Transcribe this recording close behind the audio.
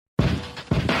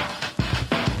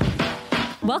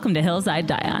Welcome to Hills I'd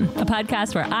Die On, a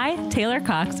podcast where I, Taylor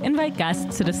Cox, invite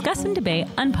guests to discuss and debate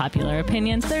unpopular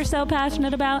opinions they're so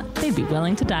passionate about, they'd be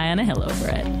willing to die on a hill over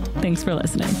it. Thanks for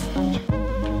listening.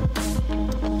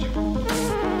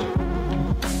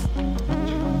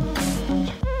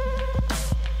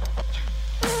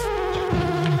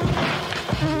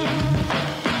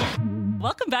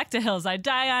 Welcome back to Hills I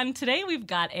Die On. Today we've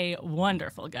got a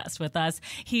wonderful guest with us.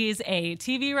 He's a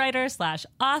TV writer slash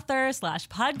author slash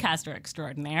podcaster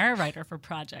extraordinaire, writer for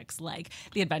projects like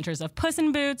The Adventures of Puss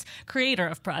in Boots, creator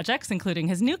of projects including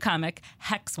his new comic,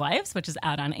 Hex Wives, which is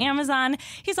out on Amazon.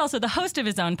 He's also the host of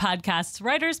his own podcasts,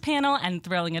 Writers Panel and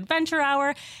Thrilling Adventure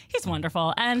Hour. He's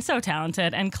wonderful and so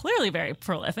talented and clearly very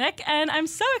prolific, and I'm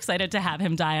so excited to have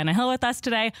him die on a hill with us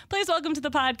today. Please welcome to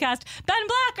the podcast, Ben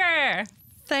Blacker.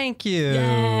 Thank you.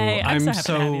 Yay. I'm so happy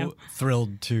to have you.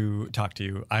 Thrilled to talk to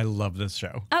you. I love this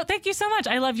show. Oh, thank you so much.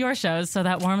 I love your shows, so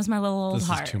that warms my little old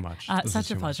heart. This is too much.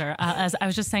 Such a pleasure. As I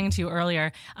was just saying to you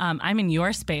earlier, I'm in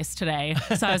your space today,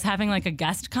 so I was having like a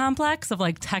guest complex of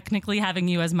like technically having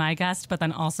you as my guest, but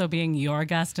then also being your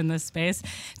guest in this space.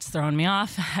 It's throwing me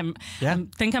off. I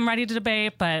think I'm ready to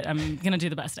debate, but I'm going to do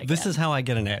the best I can. This is how I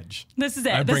get an edge. This is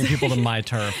it. I bring people to my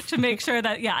turf. To make sure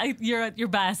that, you're at your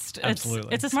best.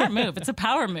 Absolutely. It's a smart move. It's a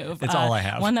power move. It's all I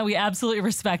have. One that we absolutely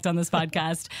respect on this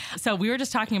podcast. So we were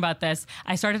just talking about this.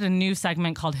 I started a new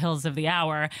segment called Hills of the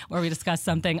Hour where we discuss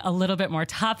something a little bit more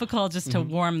topical just to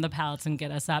warm the palates and get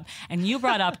us up. And you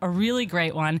brought up a really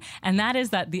great one, and that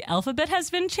is that the alphabet has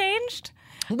been changed.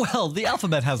 Well, the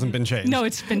alphabet hasn't been changed. No,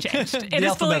 it's been changed. The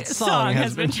alphabet song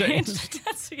has been changed.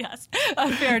 Yes,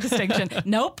 a fair distinction.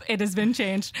 Nope, it has been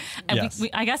changed. And yes.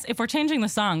 I guess if we're changing the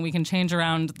song, we can change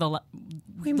around the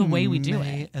way we do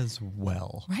it. As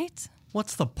well. Right?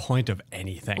 What's the point of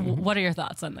anything? What are your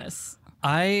thoughts on this?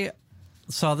 I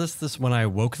saw this when I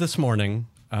woke this morning.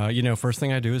 First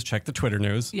thing I do is check the Twitter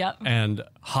news. Yep. And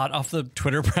hot off the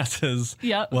Twitter presses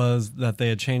was that they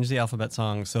had changed the alphabet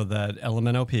song so that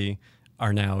LMNOP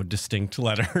are now distinct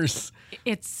letters.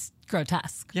 It's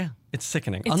grotesque. Yeah, it's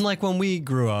sickening. Unlike when we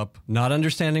grew up, not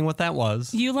understanding what that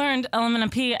was. You learned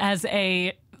LMNOP as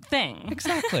a thing.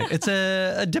 Exactly. It's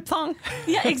a diphthong.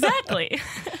 Yeah, exactly.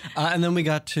 And then we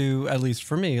got to, at least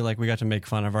for me, we got to make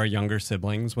fun of our younger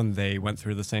siblings when they went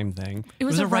through the same thing. It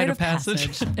was a rite of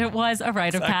passage. It was a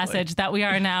rite of passage that we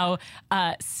are now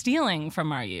stealing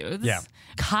from our youths,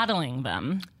 coddling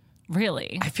them.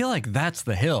 Really? I feel like that's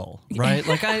the hill, right?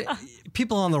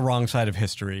 People on the wrong side of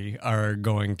history are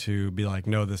going to be like,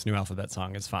 no, this new alphabet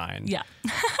song is fine. Yeah.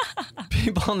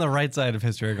 People on the right side of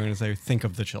history are going to say, think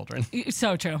of the children.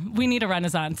 So true. We need a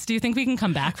renaissance. Do you think we can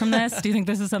come back from this? Do you think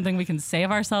this is something we can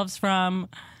save ourselves from?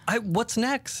 What's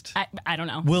next? I don't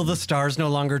know. Will the stars no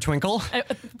longer twinkle?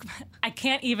 I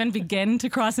can't even begin to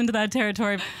cross into that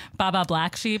territory. Baba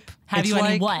Black Sheep. Have you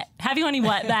any what? Have you any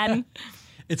what then?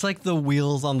 It's like the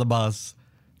wheels on the bus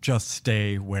just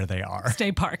stay where they are.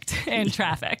 Stay parked in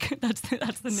traffic. That's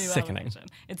the new Sickening. elevation.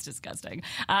 It's disgusting.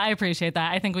 I appreciate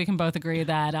that. I think we can both agree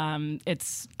that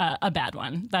it's a bad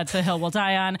one. That's a hill we'll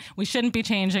die on. We shouldn't be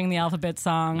changing the alphabet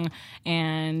song,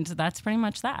 and that's pretty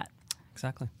much that.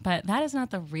 Exactly. But that is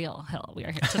not the real hill we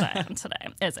are here today,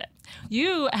 is it?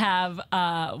 You have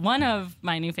one of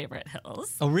my new favorite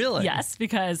hills. Oh, really? Yes,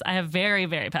 because I have very,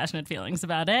 very passionate feelings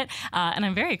about it, and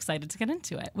I'm very excited to get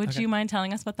into it. Would you mind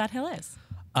telling us what that hill is?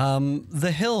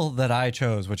 The hill that I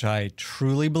chose, which I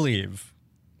truly believe,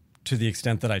 to the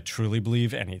extent that I truly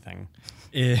believe anything,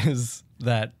 is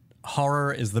that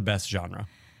horror is the best genre.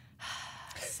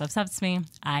 So upsets me.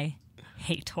 I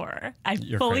hate horror.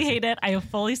 You're fully crazy. hate it. I am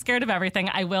fully scared of everything.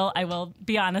 I will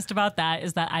be honest about that,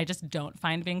 is that I just don't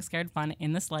find being scared fun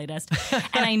in the slightest.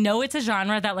 And I know it's a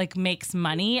genre that makes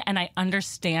money, and I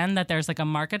understand that there's a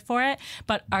market for it,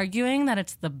 but arguing that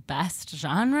it's the best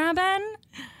genre, Ben,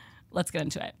 let's get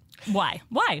into it. Why?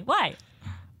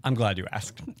 I'm glad you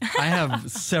asked. I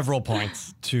have several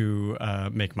points to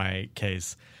make my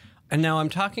case. And now I'm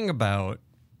talking about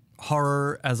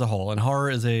horror as a whole, and horror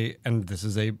is and this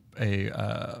is a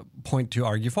point to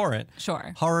argue for it.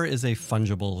 Sure. Horror is a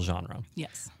fungible genre.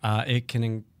 Yes. It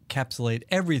can encapsulate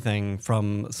everything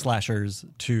from slashers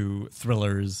to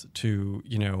thrillers to,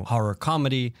 horror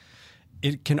comedy.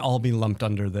 It can all be lumped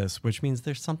under this, which means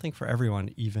there's something for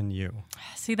everyone, even you.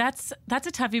 See, that's a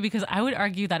toughie, because I would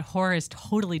argue that horror is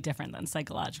totally different than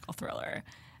psychological thriller.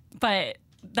 But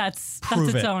That's Prove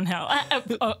its it. own hell.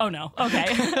 Oh no.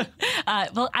 Okay.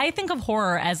 Well, I think of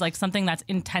horror as like something that's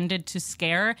intended to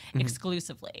scare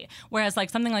exclusively, whereas like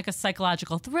something like a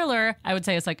psychological thriller, I would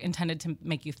say is like intended to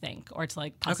make you think or to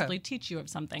like possibly teach you of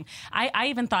something. I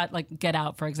even thought like Get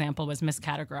Out, for example, was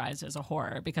miscategorized as a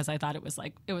horror because I thought it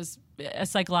was a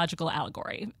psychological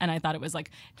allegory, and I thought it was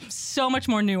like so much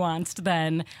more nuanced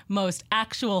than most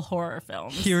actual horror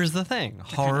films. Here's the thing.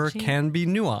 Horror cheap. can be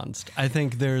nuanced. I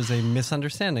think there's a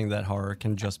misunderstanding that horror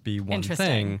can just be one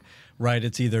thing, right?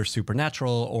 It's either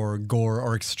supernatural or gore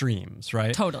or extremes,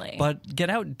 right? Totally. But Get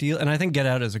Out and I think Get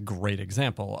Out is a great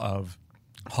example of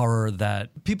horror that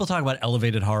people talk about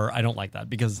elevated horror. I don't like that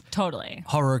because Totally.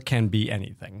 horror can be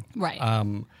anything. Right.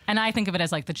 And I think of it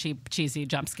as like the cheap, cheesy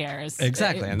jump scares.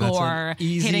 Exactly. And that's gore, an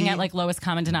easy, hitting at like lowest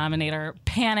common denominator,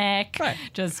 panic, Right.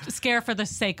 just scare for the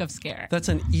sake of scare. That's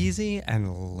an easy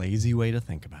and lazy way to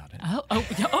think about it.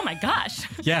 Oh my gosh.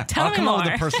 Yeah, Tell I'll me come more. up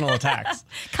with the personal attacks.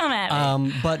 Come at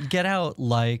me. But Get Out,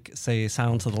 like, say,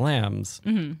 Silence of the Lambs,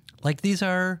 like, these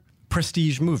are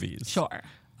prestige movies. Sure.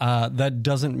 That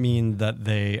doesn't mean that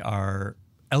they are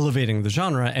elevating the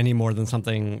genre any more than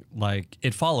something like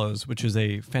It Follows, which is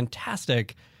a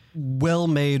fantastic,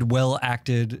 well-made,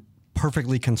 well-acted,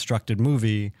 perfectly constructed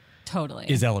movie, Totally.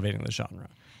 is elevating the genre.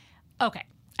 Okay.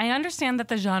 I understand that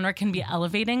the genre can be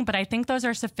elevating, but I think those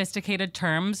are sophisticated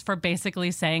terms for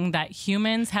basically saying that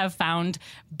humans have found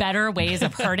better ways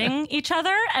of hurting each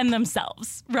other and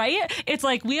themselves, right? It's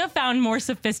like we have found more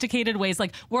sophisticated ways.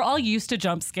 Like we're all used to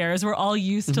jump scares. We're all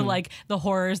used to like the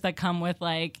horrors that come with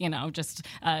like, you know, just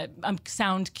a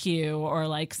sound cue or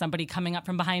like somebody coming up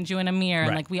from behind you in a mirror.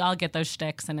 And Right. like we all get those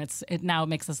shticks and it now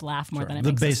makes us laugh more than it The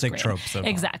makes basic us scream. tropes of horror.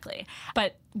 Exactly.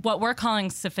 But what we're calling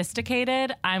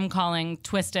sophisticated, I'm calling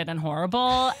twisted and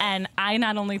horrible. And I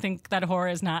not only think that horror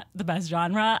is not the best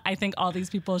genre, I think all these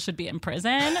people should be in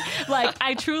prison. Like,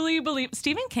 I truly believe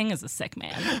Stephen King is a sick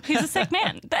man. He's a sick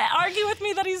man. Argue with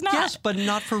me that he's not. Yes, but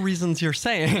not for reasons you're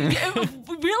saying.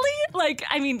 Really? Like,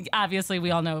 I mean, obviously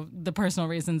we all know the personal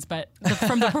reasons, but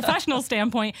from the professional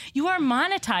standpoint, you are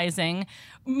monetizing,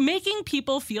 making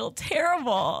people feel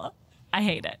terrible. I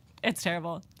hate it. It's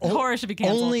terrible. Horror should be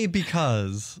canceled. Only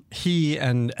because he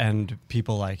and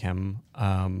people like him,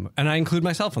 and I include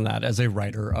myself in that as a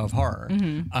writer of horror,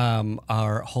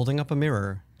 are holding up a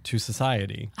mirror to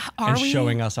society and we?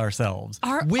 showing us ourselves.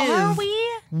 Are we?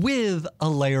 With a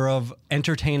layer of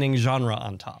entertaining genre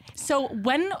on top. So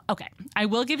I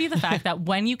will give you the fact that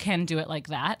when you can do it like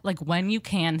that, like when you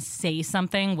can say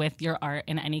something with your art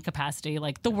in any capacity,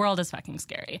 like the world is fucking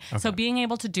scary. Okay. So being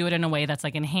able to do it in a way that's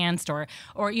like enhanced or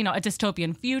you know, a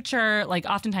dystopian future, like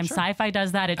oftentimes sci-fi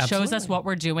does that. It shows us what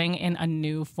we're doing in a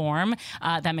new form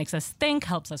that makes us think,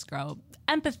 helps us grow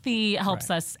empathy, helps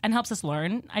us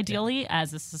learn ideally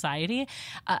as a society.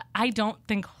 I don't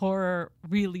think horror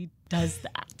really does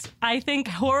that. I think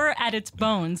horror at its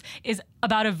bones is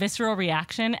about a visceral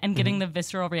reaction and getting the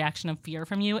visceral reaction of fear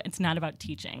from you. It's not about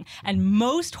teaching. And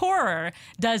most horror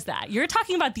does that. You're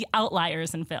talking about the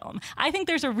outliers in film. I think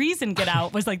there's a reason Get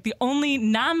Out was like the only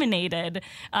nominated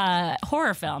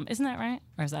horror film. Isn't that right?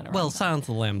 Or is that a wrong Silence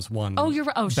of the Lambs won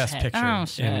shit. Best Picture Oh,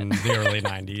 shit. in the early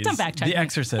 90s. Don't backtrack The me.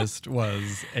 Exorcist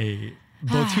was a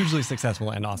both hugely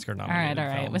successful and Oscar nominated All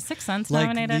right. film. Was Sixth Sense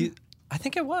nominated? I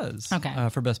think it was. Okay.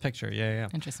 For Best Picture, yeah.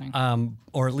 Interesting.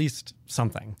 Or at least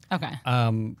something. Okay.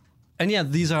 And yeah,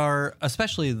 these are,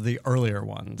 especially the earlier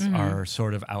ones, are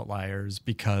sort of outliers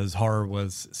because horror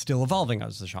was still evolving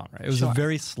as a genre. It was a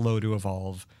very slow to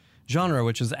evolve genre,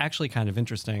 which is actually kind of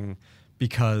interesting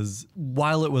because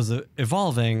while it was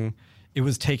evolving, it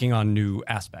was taking on new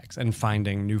aspects and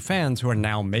finding new fans who are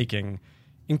now making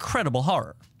incredible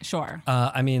horror. Sure.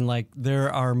 I mean, like,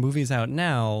 there are movies out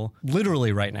now,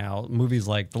 literally right now, movies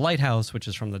like The Lighthouse, which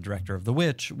is from the director of The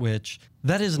Witch, which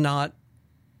that is not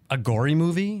a gory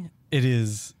movie. It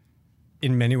is,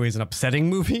 in many ways, an upsetting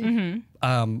movie.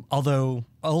 Although,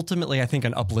 ultimately, I think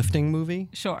an uplifting movie.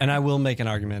 Sure. And I will make an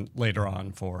argument later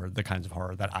on for the kinds of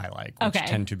horror that I like, which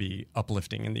tend to be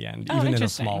uplifting in the end, even in a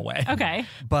small way. Okay.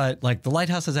 But, like, The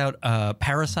Lighthouse is out.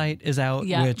 Parasite is out,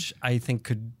 which I think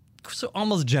could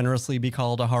almost generously be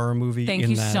called a horror movie. Thank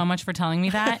you so much for telling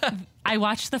me that. I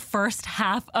watched the first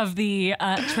half of the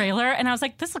trailer and I was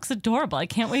like, this looks adorable. I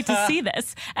can't wait to see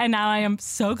this. And now I am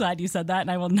so glad you said that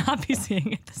and I will not be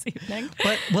seeing it this evening.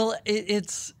 But, well,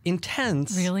 it's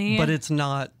intense. Really? But it's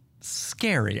not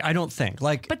scary, I don't think.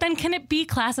 Like, But then can it be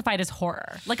classified as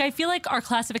horror? Like, I feel like our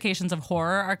classifications of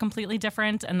horror are completely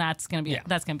different, and that's gonna be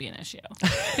an issue.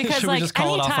 Because Should we like just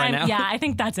call it off right now? Yeah, I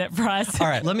think that's it for us. all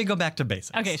right, let me go back to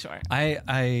basics. Okay, sure.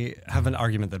 I have an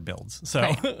argument that builds.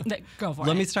 So Go for it.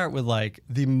 let me start with like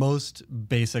the most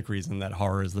basic reason that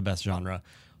horror is the best genre.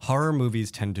 Horror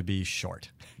movies tend to be short.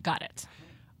 Got it.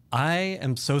 I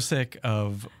am so sick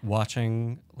of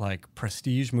watching like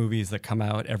prestige movies that come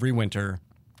out every winter.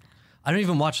 I don't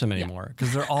even watch them anymore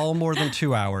because they're all more than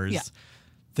 2 hours. Yeah.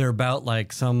 They're about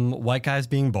like some white guys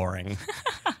being boring.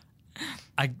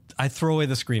 I throw away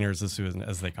the screeners as soon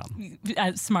as they come.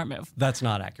 Smart move. That's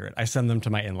not accurate. I send them to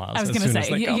my in-laws. I was as going to soon as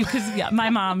say, they come. because my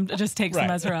mom just takes them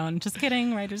Right. as her own. Just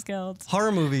kidding, Writers Guild.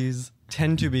 Horror movies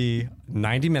tend to be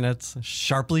 90 minutes,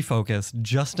 sharply focused,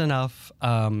 just enough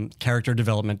character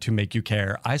development to make you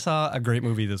care. I saw a great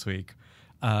movie this week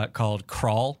called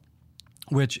Crawl,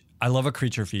 which I love a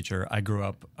creature feature. I grew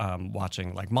up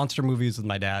watching like monster movies with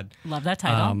my dad. Love that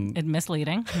title. It's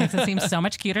misleading. Makes it seem so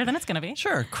much cuter than it's going to be.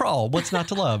 Sure, Crawl. What's not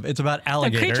to love? It's about A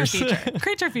alligators. creature feature.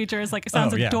 Creature feature is like, it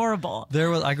sounds Oh, yeah. adorable.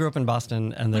 I grew up in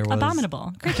Boston, and there was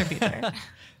Abominable. Creature feature.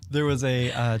 There was a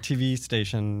TV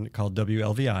station called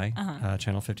WLVI,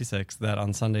 Channel 56, that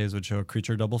on Sundays would show a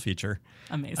creature double feature.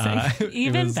 Amazing. It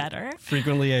Even was better.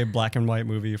 Frequently a black and white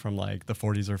movie from like the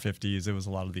 40s or 50s. It was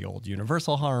a lot of the old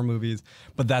Universal horror movies,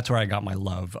 but that's where I got my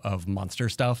love of monster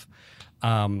stuff.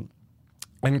 And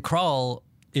Crawl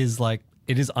is like,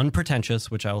 it is unpretentious,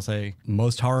 which I will say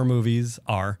most horror movies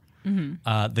are.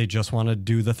 They just want to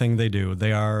do the thing they do.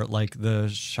 They are like the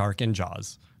shark in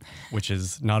Jaws, which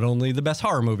is not only the best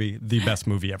horror movie, the best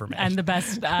movie ever made. And the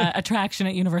best attraction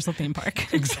at Universal Theme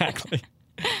Park. Exactly.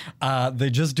 They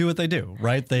just do what they do,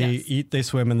 right? They Yes. eat, they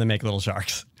swim, and they make little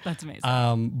sharks. That's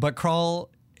amazing. But Crawl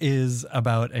is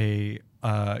about a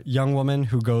young woman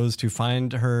who goes to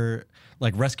find her,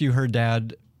 like rescue her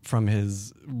dad from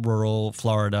his rural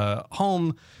Florida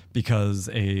home because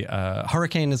a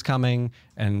hurricane is coming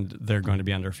and they're going to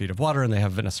be under feet of water and they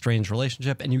have an estranged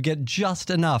relationship. And you get just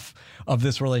enough of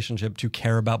this relationship to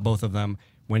care about both of them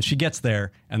when she gets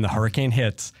there and the hurricane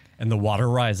hits and the water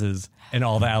rises and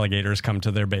all the alligators come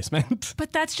to their basement.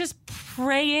 But that's just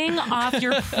preying off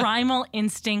your primal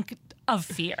instinct of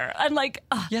fear. I'm like,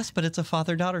 Yes, but it's a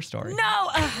father-daughter story. no.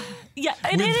 Yeah,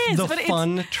 it With is. the but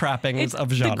fun trappings it's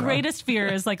of genre. The greatest fear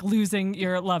is like losing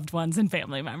your loved ones and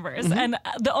family members. And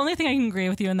the only thing I can agree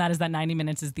with you in that is that 90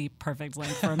 minutes is the perfect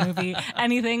length for a movie.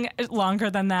 Anything longer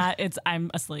than that,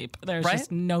 I'm asleep. There's Right?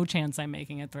 just no chance I'm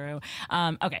making it through.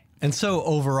 Okay. And so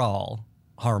overall,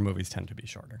 horror movies tend to be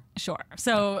shorter. Sure.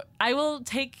 So I will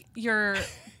take your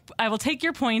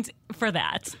point for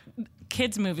that.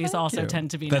 Kids' movies also you.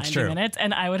 tend to be That's 90 true. minutes,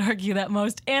 and I would argue that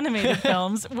most animated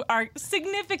films are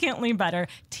significantly better,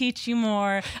 teach you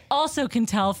more, also can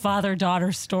tell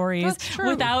father-daughter stories That's true.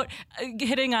 without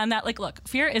hitting on that. Like, look,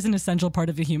 fear is an essential part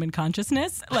of the human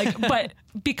consciousness, but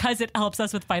because it helps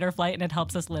us with fight or flight and it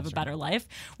helps us live a better life,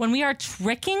 when we are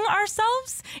tricking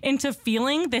ourselves into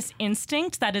feeling this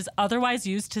instinct that is otherwise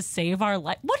used to save our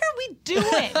life, what are we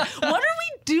doing? What are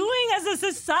we doing as a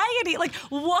society? Like,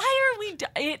 why are we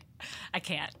it? I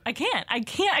can't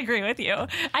agree with you.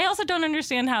 I also don't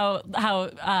understand how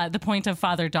the point of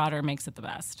father-daughter makes it the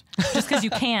best. Just because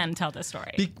you can tell this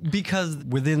story. Because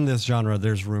within this genre,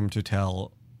 there's room to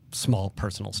tell small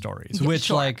personal stories, Yeah, which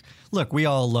sure. like, look, we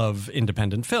all love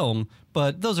independent film,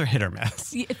 but those are hit or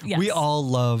miss. Yes. We all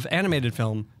love animated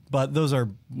film, but those are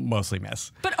mostly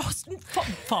miss. But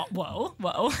whoa.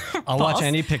 I'll False. watch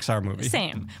any Pixar movie.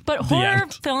 Same. But horror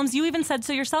end. films, you even said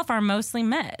so yourself, are mostly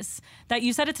miss. That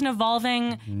you said it's an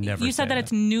evolving, Never you said say that that.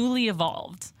 it's newly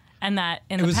evolved. And that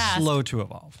in It the was past. slow to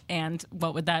evolve. And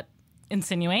what would that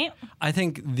insinuate? I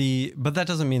think but that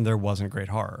doesn't mean there wasn't great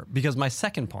horror, because my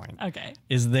second point Okay.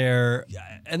 is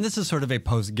and this is sort of a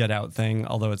post Get Out thing,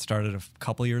 although it started a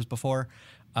couple years before.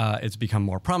 It's become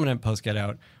more prominent post Get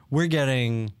Out. We're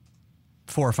getting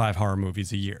 4 or 5 horror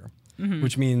movies a year,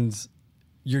 which means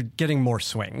you're getting more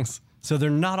swings. So they're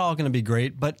not all going to be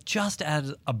great, but just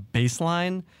as a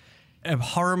baseline, a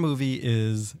horror movie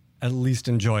is at least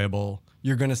enjoyable.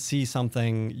 You're going to see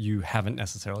something you haven't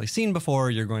necessarily seen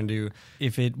before. You're going to,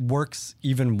 if it works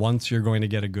even once, you're going to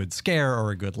get a good scare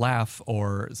or a good laugh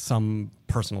or some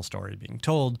personal story being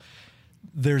told.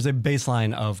 There's a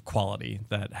baseline of quality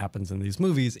that happens in these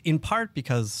movies, in part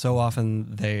because so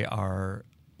often they are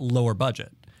lower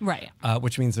budget. Right.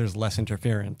 Which means there's less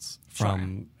interference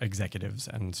from executives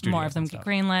and studios. More of them and get stuff.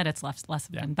 greenlit. It's less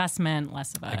of an investment,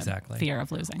 less of a Exactly. fear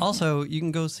of losing. Also, you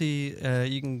can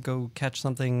go catch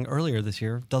something earlier this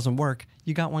year. Doesn't work.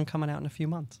 You got one coming out in a few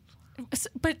months.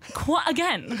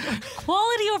 again,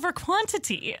 quality over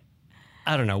quantity.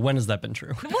 I don't know. When has that been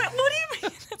true? What do you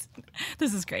mean?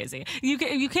 This is crazy. You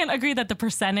can't agree that the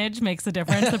percentage makes a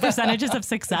difference, the percentages of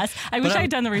success. I wish I had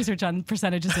done the research on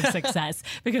percentages of success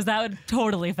because that would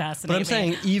totally fascinate me. But I'm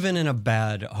saying even in a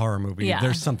bad horror movie,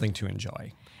 there's something to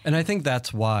enjoy. And I think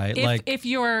that's why, if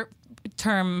your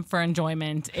term for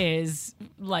enjoyment is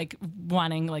like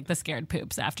wanting like the scared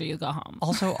poops after you go home.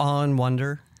 Also Awe and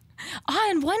Wonder. Awe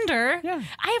and Wonder? Yeah.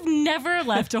 I have never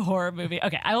left a horror movie.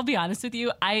 Okay, I will be honest with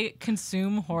you. I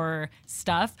consume horror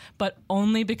stuff, but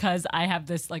only because I have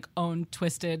this like own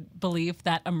twisted belief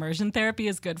that immersion therapy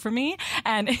is good for me.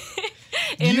 And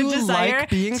in You a desire like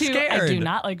being to, scared. I do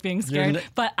not like being scared,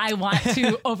 but I want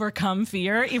to overcome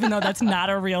fear, even though that's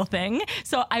not a real thing.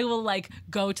 So I will like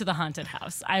go to the haunted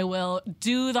house. I will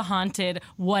do the haunted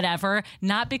whatever,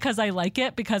 not because I like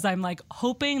it, because I'm like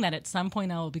hoping that at some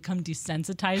point I will become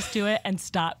desensitized to it and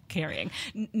stop caring.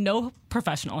 No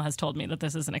professional has told me that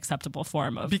this is an acceptable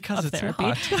form of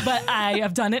therapy, but I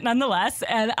have done it nonetheless,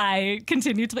 and I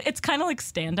continue to. It's kind of like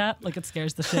stand-up, like it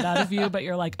scares the shit out of you, but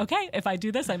you're like, okay, if I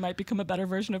do this, I might become a better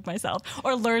version of myself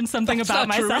or learn something about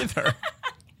myself.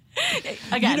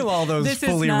 Again, you know all those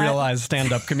fully realized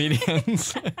stand-up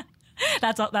comedians.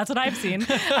 That's what I've seen.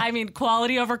 I mean,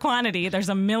 quality over quantity. There's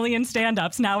a million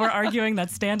stand-ups. Now we're arguing that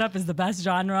stand-up is the best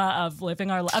genre of living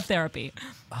of therapy.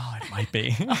 Oh, it might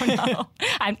be. Oh,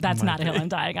 no. That's not a hill I'm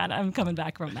dying on. I'm coming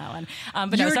back from that one.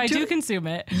 But no, so I do consume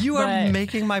it. You are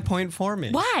making my point for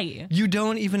me. Why? You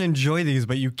don't even enjoy these,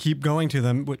 but you keep going to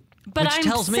them. But which I'm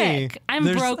tells sick. me I'm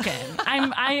broken.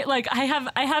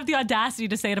 I have the audacity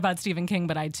to say it about Stephen King,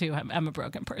 but I too am a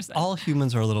broken person. All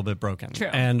humans are a little bit broken. True.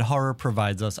 And horror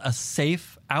provides us a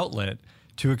safe outlet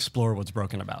to explore what's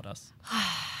broken about us.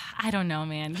 I don't know,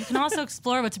 man. You can also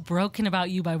explore what's broken about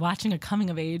you by watching a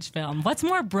coming-of-age film. What's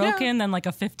more broken than like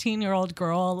a 15-year-old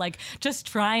girl, like just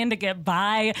trying to get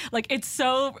by? Like it's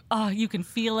so, you can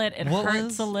feel it. It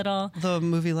hurts a little. The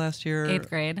movie last year? 8th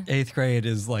Grade. 8th Grade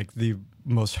is like the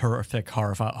most horrific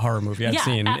horror movie I've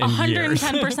seen in 110%. years.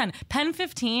 Pen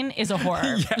 15 is a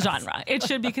horror genre. It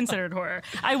should be considered horror.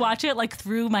 I watch it like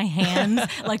through my hands,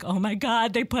 like, oh my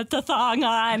God, they put the thong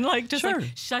on. Like just like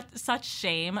such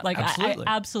shame. Like I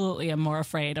absolutely am more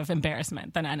afraid of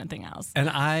embarrassment than anything else. And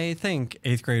I think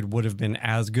 8th Grade would have been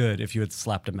as good if you had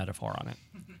slapped a metaphor on it.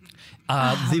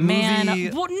 The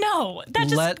movie, well, no, that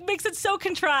just makes it so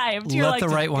contrived. You're Let the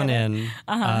Right One In,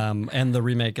 and the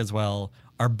remake as well,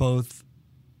 are both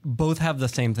have the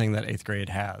same thing that 8th Grade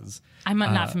has. I'm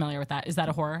not familiar with that. Is that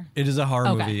a horror? It is a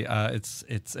horror movie.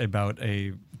 It's about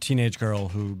a teenage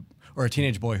girl or a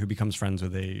teenage boy who becomes friends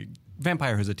with a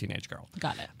vampire who's a teenage girl.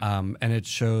 Got it. And it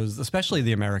shows, especially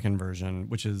the American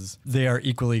version, they are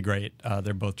equally great.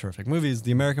 They're both terrific movies.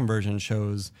 The American version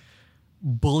shows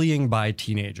bullying by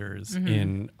teenagers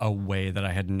in a way that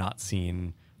I had not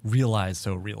seen realized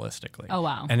so realistically. Oh,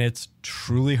 wow. And it's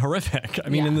truly horrific. I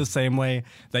mean, in the same way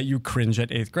that you cringe at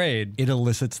 8th Grade, it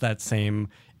elicits that same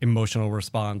emotional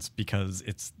response because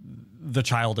it's the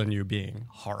child in you being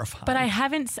horrified. But I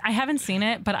haven't seen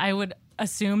it, but I would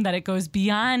assume that it goes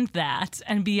beyond that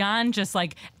and beyond just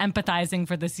like empathizing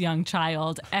for this young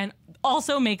child, and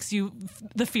also makes you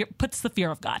puts the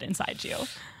fear of God inside you.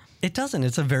 It doesn't.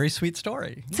 It's a very sweet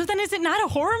story. So then is it not a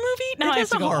horror movie? Now it I have is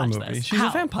to go a horror watch movie. This. She's How?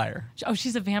 a vampire. Oh,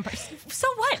 she's a vampire. So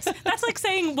what? That's like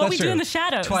saying What We Do in the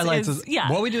Shadows. Twilight is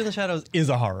What We Do in the Shadows is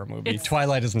a horror movie.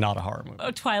 Twilight is not a horror movie. Oh,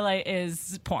 Twilight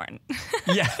is porn.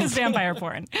 Yes. It's vampire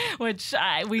porn, which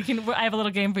I have a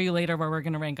little game for you later where we're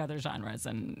going to rank other genres,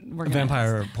 and we're going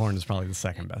vampire porn is probably the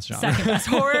second best genre. Second best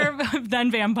horror,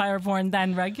 then vampire porn,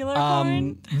 then regular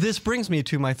porn. This brings me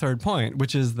to my third point,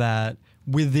 which is that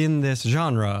within this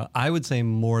genre, I would say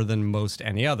more than most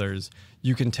any others,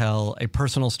 you can tell a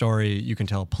personal story, you can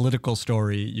tell a political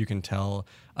story, you can tell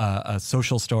a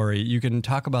social story, you can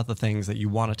talk about the things that you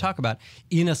want to talk about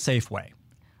in a safe way.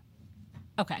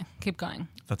 Okay, keep going.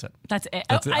 That's it. That's it.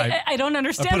 I don't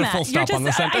understand that. I put a full stop on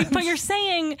the sentence. But you're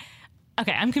saying...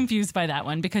 Okay, I'm confused by that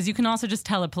one because you can also just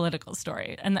tell a political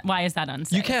story. And why is that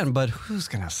unsafe? You can, but who's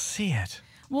going to see it?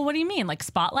 Well, what do you mean? Like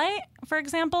Spotlight, for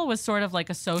example, was sort of like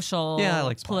a social,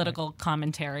 political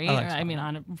commentary. I mean,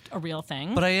 on a real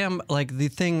thing. But I am like the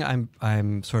thing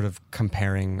I'm sort of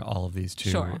comparing all of these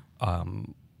to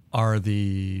are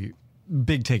the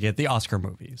big ticket, the Oscar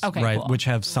movies, right? Cool. Which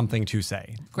have something to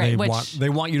say. Great. They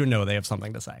want you to know they have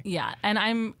something to say. Yeah, and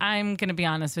I'm going to be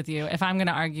honest with you. If I'm going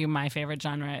to argue my favorite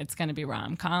genre, it's going to be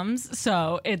rom-coms.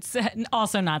 So it's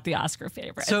also not the Oscar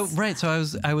favorite. So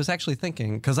I was actually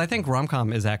thinking, because I think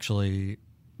rom-com is actually,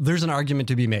 there's an argument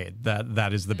to be made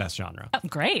that is the best genre. Oh,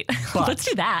 great. Let's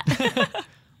do that.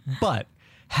 But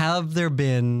Have there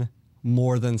been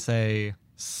more than, say,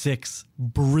 6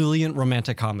 brilliant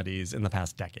romantic comedies in the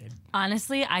past decade?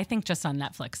 Honestly, I think just on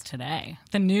Netflix today.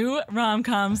 The new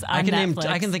rom-coms on Netflix.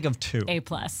 I can think of 2. A+.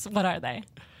 What are they?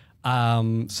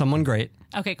 Someone Great.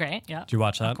 Okay, great. Yeah. Do you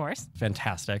watch that? Of course.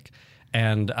 Fantastic.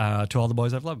 And To All the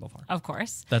Boys I've Loved Before. Of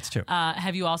course. That's 2.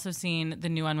 Have you also seen the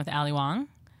new one with Ali Wong?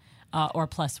 Or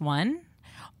 +1?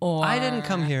 Or I didn't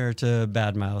come here to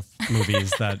badmouth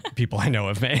movies that people I know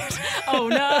have made. Oh,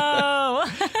 no.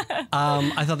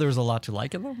 I thought there was a lot to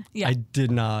like in them. Yeah. I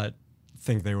did not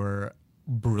think they were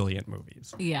brilliant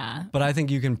movies. Yeah. But I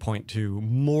think you can point to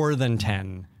more than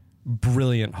 10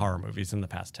 brilliant horror movies in the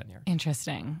past 10 years.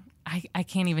 Interesting. I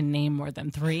can't even name more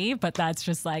than 3, but that's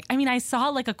just like, I mean, I saw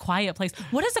like A Quiet Place.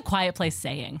 What is A Quiet Place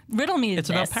saying? Riddle me It's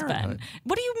this, about parenthood. Ben.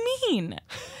 What do you mean?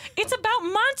 It's about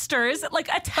monsters like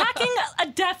attacking a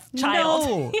deaf child.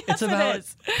 No, Yes, it's about it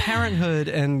is. parenthood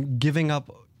and giving up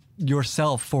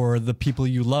yourself for the people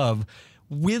you love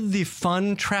with the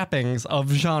fun trappings of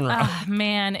genre. Oh,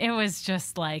 man, it was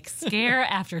just like scare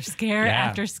after scare Yeah.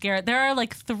 after scare. There are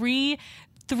like three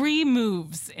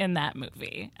moves in that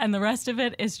movie, and the rest of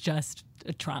it is just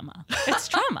trauma. It's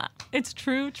trauma. It's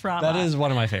true trauma. That is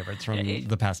one of my favorites from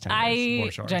the past 10 years, I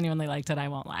for sure. genuinely liked it. I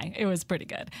won't lie. It was pretty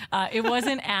good. It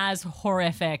wasn't as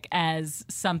horrific as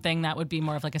something that would be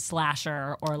more of like a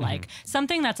slasher or like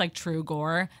something that's like true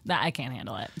gore. That I can't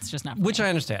handle it. It's just not for Which me. I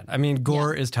understand. I mean,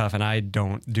 gore is tough, and I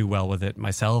don't do well with it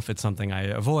myself. It's something I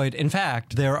avoid. In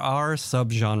fact, there are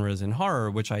subgenres in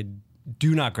horror which I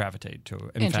do not gravitate to. In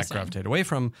fact, Interesting. gravitate away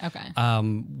from. Okay.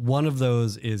 One of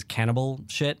those is cannibal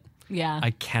shit. Yeah.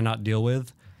 I cannot deal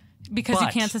with. Because you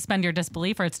but- can't suspend your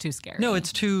disbelief or it's too scary. No,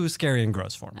 it's too scary and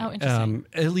gross for me. Oh, interesting.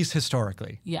 At least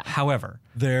historically. Yeah. However,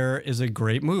 there is a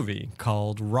great movie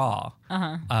called Raw,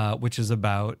 which is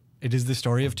about, it is the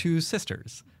story of 2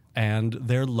 sisters and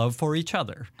their love for each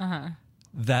other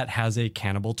that has a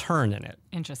cannibal turn in it.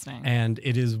 Interesting. And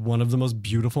it is one of the most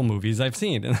beautiful movies I've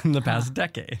seen in the past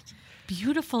decade.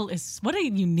 Beautiful is what a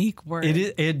unique word.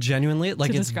 It genuinely,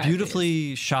 like, To it's describe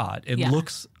beautifully shot. It Yeah.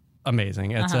 looks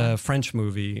amazing. It's a French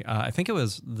movie. I think it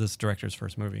was this director's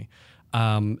first movie.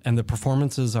 And the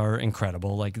performances are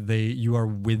incredible. Like, you are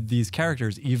with these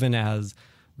characters even as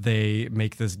they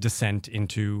make this descent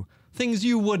into things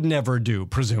you would never do,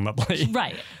 presumably.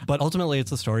 Right. But ultimately,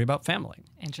 it's a story about family.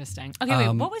 Interesting. Okay,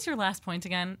 wait. What was your last point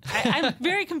again? I'm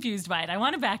very confused by it. I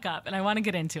want to back up and I want to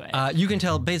get into it. You can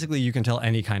tell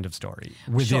any kind of story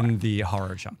within Sure. the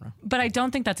horror genre. But I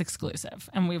don't think that's exclusive.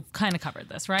 And we've kind of covered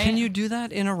this, right? Can you do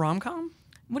that in a rom-com?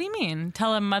 What do you mean?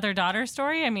 Tell a mother-daughter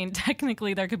story? I mean,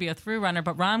 technically there could be a through runner,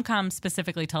 but rom-com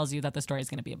specifically tells you that the story is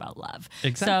going to be about love.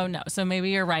 Exactly. So no. So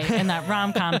maybe you're right in that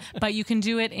rom-com, but you can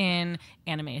do it in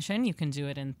animation, you can do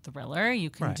it in thriller, you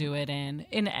can Right. do it in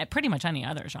pretty much any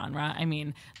other genre. I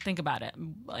mean, think about it.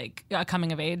 Like a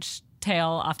coming of age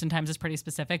tale oftentimes is pretty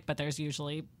specific, but there's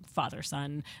usually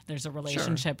father-son, there's a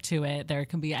relationship to it. There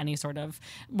can be any sort of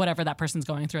whatever that person's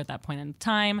going through at that point in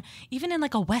time. Even in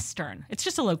like a Western, it's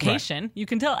just a location. Right. You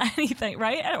can tell anything,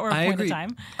 right? Or a point agree. in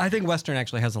time. I think Western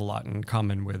actually has a lot in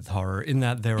common with horror in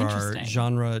that there are Interesting.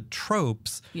 genre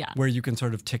tropes Yeah. where you can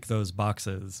sort of tick those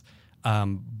boxes,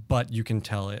 but you can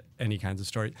tell it any kinds of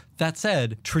story. That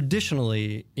said,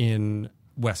 traditionally in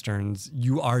Westerns,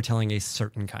 you are telling a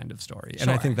certain kind of story. And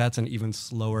I Sure. think that's an even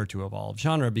slower to evolve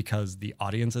genre because the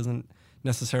audience isn't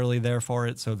necessarily there for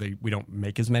it, so we don't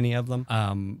make as many of them.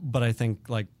 But I think,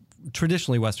 like,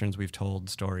 traditionally Westerns, we've told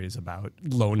stories about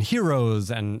lone heroes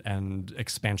and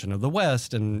expansion of the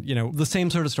West, and, you know, the same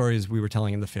sort of stories we were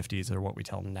telling in the 50s are what we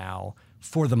tell now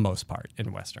for the most part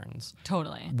in Westerns.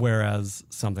 Totally. Whereas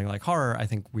something like horror, I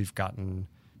think we've gotten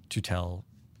to tell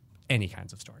any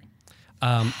kinds of story.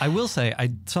 I will say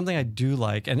something I do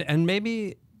like, and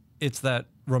maybe it's that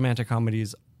romantic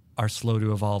comedies are slow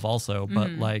to evolve also,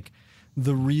 but like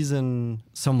the reason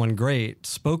Someone Great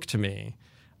spoke to me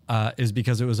is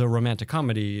because it was a romantic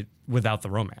comedy without the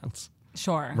romance,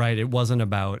 Sure. right? It wasn't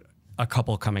about a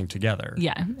couple coming together.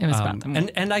 Yeah, it was about them.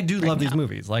 And I do love these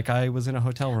movies. Like, I was in a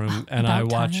hotel room and I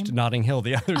About watched Time? Notting Hill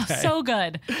the other day. So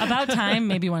good. About Time,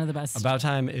 maybe one of the best About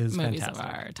Time is movies fantastic.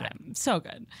 of our time. So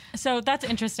good. So that's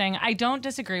interesting. I don't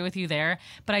disagree with you there,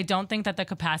 but I don't think that the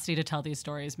capacity to tell these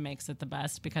stories makes it the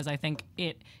best, because I think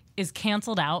it is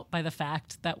canceled out by the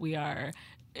fact that we are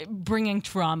bringing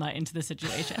trauma into the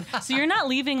situation. So you're not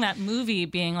leaving that movie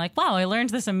being like, wow, I learned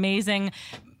this amazing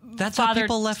That's how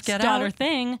people left Get daughter Out.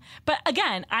 thing. But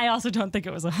again, I also don't think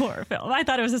it was a horror film. I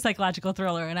thought it was a psychological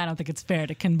thriller, and I don't think it's fair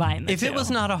to combine the If two. it was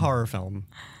not a horror film,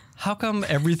 How come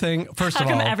everything? First How of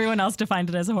come all, everyone else defined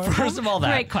it as a horror film? First of all,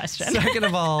 that. Great question. Second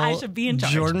of all, I should be in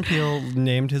charge. Jordan Peele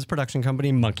named his production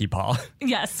company Monkey Paw,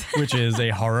 Yes, which is a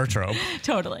horror trope.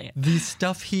 totally. The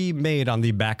stuff he made on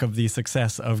the back of the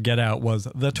success of Get Out was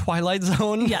The Twilight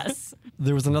Zone. Yes.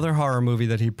 There was another horror movie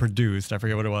that he produced, I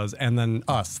forget what it was, and then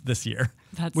Us this year,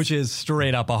 which is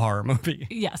straight up a horror movie.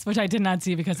 Yes, which I did not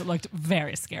see because it looked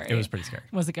very scary. It was pretty scary.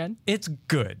 Was it good? It's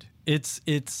good. It's.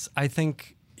 I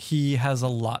think he has a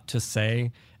lot to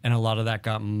say, and a lot of that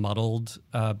got muddled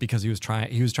because he was trying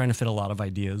to fit a lot of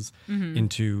ideas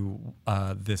into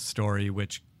this story,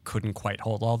 which couldn't quite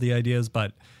hold all the ideas.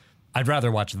 But I'd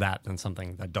rather watch that than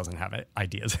something that doesn't have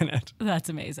ideas in it. That's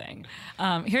amazing.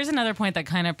 Here's another point that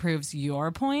kind of proves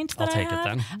your point. That I'll take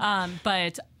I it had. then.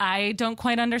 But I don't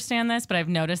quite understand this, but I've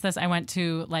noticed this. I went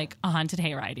to like a haunted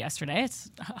hayride yesterday.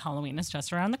 It's Halloween is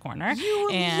just around the corner. You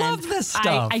and love this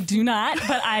stuff. I do not,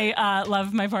 but I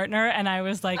love my partner, and I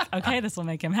was like, okay, this will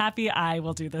make him happy. I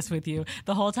will do this with you.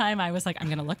 The whole time I was like, I'm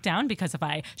going to look down because if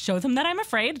I show them that I'm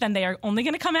afraid, then they are only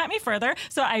going to come at me further.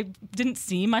 So I didn't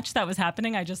see much that was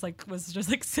happening. I just was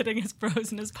sitting as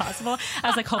frozen as possible. I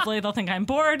was like, hopefully they'll think I'm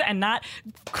bored and not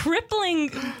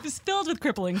filled with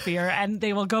crippling fear, and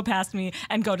they will go past me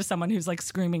and go to someone who's like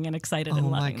screaming and excited and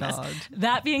loving this.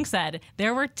 That being said,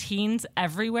 there were teens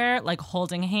everywhere, like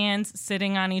holding hands,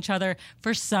 sitting on each other.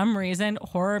 For some reason,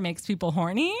 horror makes people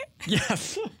horny.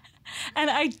 Yes. And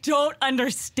I don't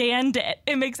understand it.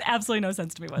 It makes absolutely no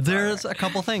sense to me whatsoever. There's a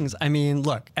couple things. I mean,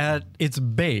 look, at its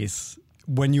base,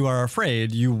 when you are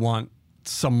afraid, you want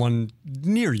someone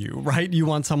near you, right? You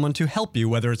want someone to help you,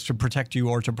 whether it's to protect you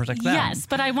or to protect them. Yes,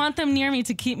 but I want them near me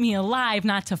to keep me alive,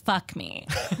 not to fuck me.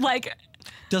 Like,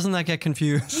 doesn't that get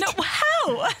confused? no,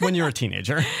 how? When you're a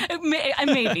teenager.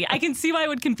 Maybe. I can see why it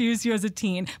would confuse you as a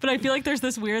teen, but I feel like there's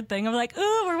this weird thing of like,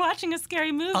 ooh, we're watching a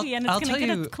scary movie and it's going to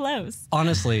get us close.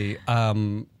 Honestly,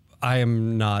 I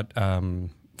am not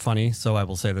funny, so I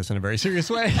will say this in a very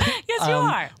serious way. Yes, you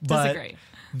are. Disagree.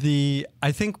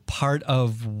 I think part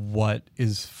of what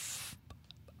is,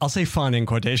 I'll say fun in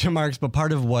quotation marks, but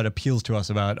part of what appeals to us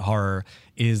about horror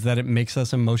is that it makes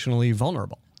us emotionally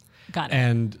vulnerable. Got it.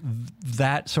 And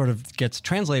that sort of gets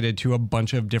translated to a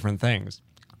bunch of different things.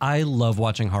 I love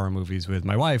watching horror movies with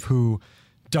my wife, who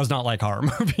does not like horror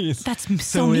movies. That's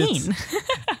so mean.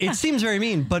 It seems very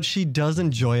mean, but she does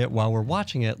enjoy it while we're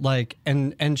watching it. Like,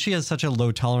 and she has such a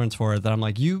low tolerance for it that I'm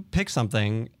like, you pick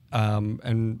something,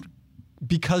 and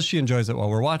because she enjoys it while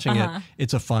we're watching it,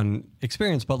 it's a fun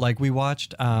experience. But like we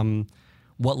watched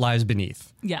What Lies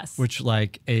Beneath. Yes. Which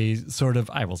like a sort of,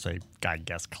 I will say, I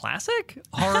guess, classic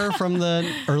horror from the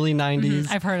early 90s.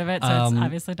 I've heard of it, so it's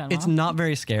obviously done well. It's not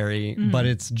very scary, but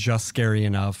it's just scary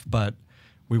enough. But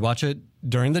we watch it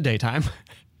during the daytime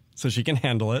so she can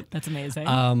handle it. That's amazing.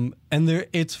 And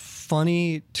it's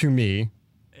funny to me.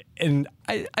 And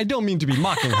I don't mean to be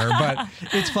mocking her, but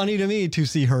it's funny to me to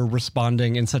see her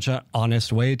responding in such an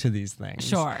honest way to these things.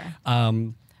 Sure.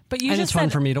 But you and just it's fun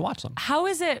said, for me to watch them. How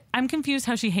is it? I'm confused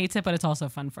how she hates it, but it's also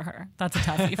fun for her. That's a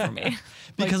toughie for me.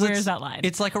 Because where's that line?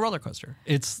 It's like a roller coaster.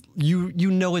 It's you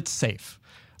know it's safe,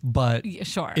 but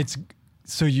sure. It's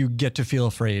so you get to feel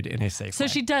afraid in a safe way. So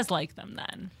she does like them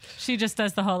then. She just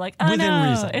does the whole like, oh within no,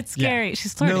 reason. it's scary. Yeah.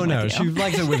 She's flirting with you. She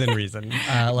likes it within reason.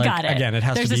 Like, Got it. Again, it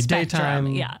has There's to a be spectrum, daytime.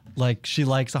 yeah. Like she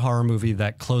likes a horror movie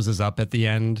that closes up at the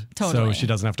end. Totally. So she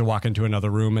doesn't have to walk into another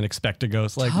room and expect a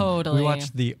ghost. Like Totally. we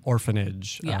watched The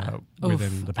Orphanage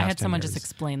within the past I had 10 someone years. just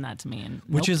explain that to me. And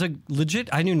Which is a legit,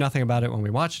 I knew nothing about it when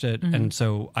we watched it. And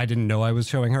so I didn't know I was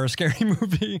showing her a scary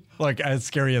movie, like as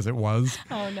scary as it was.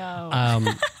 Oh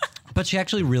no. But she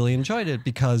actually really enjoyed it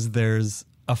because it's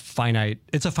a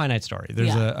finite story.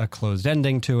 There's a closed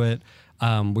ending to it.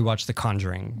 We watched The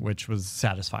Conjuring, which was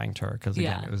satisfying to her because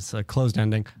again, it was a closed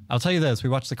ending. I'll tell you this, we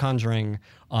watched The Conjuring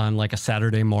on like a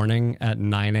Saturday morning at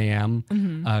 9 a.m.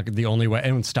 The only way,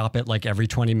 and would stop it like every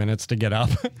 20 minutes to get up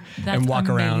and walk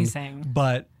amazing. around.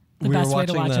 But The we were best way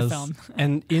to watching watch a this, film.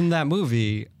 and in that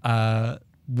movie,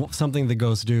 something the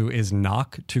ghosts do is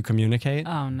knock to communicate.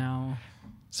 Oh no.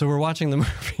 So we're watching the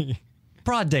movie,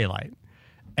 broad daylight,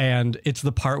 and it's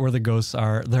the part where the ghosts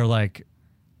they're like,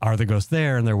 are the ghosts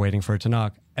there? And they're waiting for it to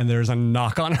knock. And there's a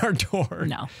knock on our door.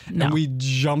 No. And we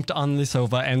jumped on the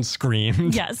sofa and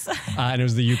screamed. Yes. And it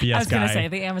was the UPS guy. I was going to say,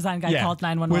 the Amazon guy called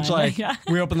 911. Which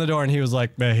we opened the door and he was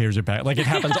like, here's your pack. Like it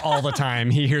happens all the time.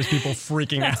 He hears people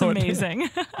freaking That's out. amazing.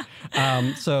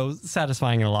 So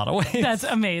satisfying in a lot of ways. That's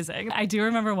amazing. I do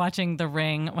remember watching The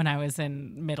Ring when I was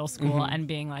in middle school and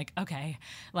being like, okay,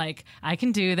 like I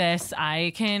can do this.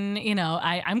 I can,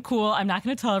 I'm cool. I'm not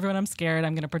going to tell everyone I'm scared.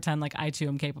 I'm going to pretend like I too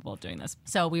am capable of doing this.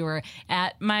 So we were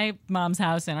at my mom's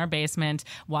house in our basement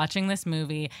watching this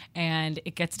movie, and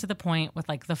it gets to the point with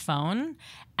like the phone,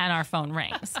 and our phone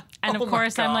rings. And of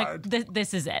course I'm like,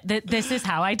 this is it. This is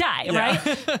how I die,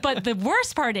 right? But the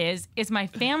worst part is my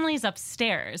family's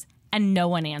upstairs and no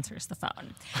one answers the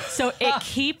phone. So it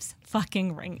keeps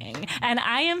fucking ringing. And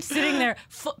I am sitting there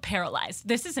paralyzed.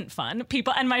 This isn't fun.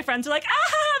 People and my friends are like,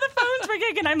 the phone's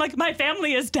ringing. And I'm like, my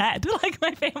family is dead. Like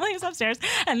my family is upstairs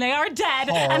and they are dead.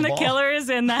 Horrible. And the killer is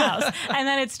in the house. And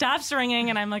then it stops ringing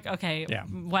and I'm like, okay,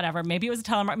 whatever. Maybe it was a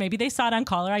telemarketer. Maybe they saw it on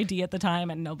caller ID at the time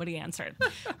and nobody answered.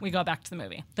 We go back to the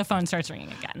movie. The phone starts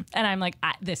ringing again. And I'm like,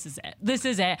 this is it. This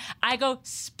is it. I go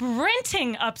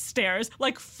sprinting upstairs,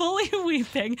 like fully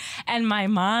weeping. And my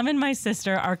mom and my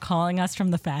sister are calling us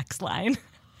from the fax line.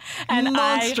 And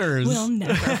Monsters. I will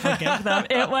never forgive them.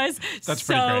 It was That's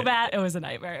so bad. It was a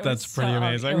nightmare. That's pretty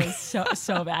amazing. It was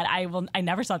so bad. I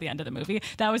never saw the end of the movie.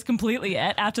 That was completely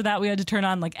it. After that, we had to turn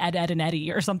on like Ed, and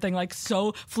Eddie or something like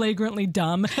so flagrantly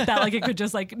dumb that like it could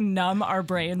just like numb our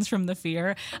brains from the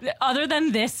fear. Other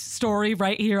than this story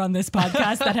right here on this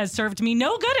podcast that has served me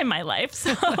no good in my life.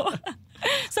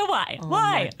 So why? Oh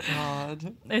Why? My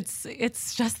God.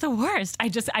 It's just the worst. I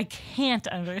can't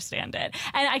understand it.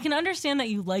 And I can understand that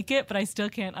you like it, but I still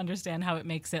can't understand how it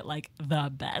makes it like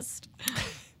the best.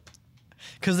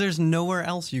 Because there's nowhere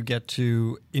else you get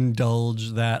to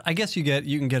indulge that. I guess you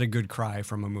can get a good cry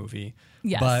from a movie.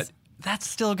 Yes. But that's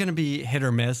still going to be hit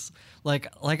or miss.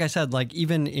 Like I said, like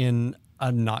even in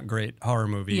a not great horror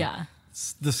movie,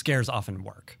 the scares often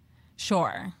work.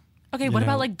 Sure. Okay, what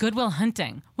about like Good Will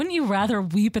Hunting? Wouldn't you rather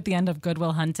weep at the end of Good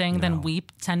Will Hunting than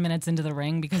weep 10 minutes into the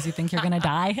ring because you think you're going to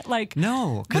die? Like,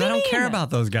 no, because I don't care about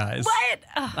those guys. What?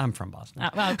 I'm from Boston.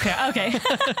 Okay.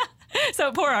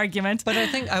 So poor argument. But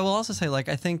I will also say, like,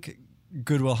 I think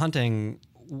Good Will Hunting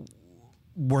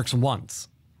works once.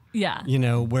 Yeah.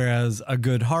 Whereas a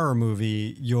good horror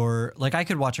movie, like I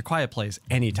could watch A Quiet Place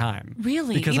anytime.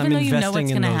 Really? Because Even I'm though you know investing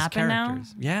what's in going to those happen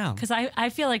characters. now? Yeah. Because I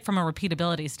feel like from a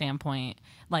repeatability standpoint,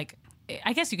 like,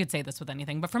 I guess you could say this with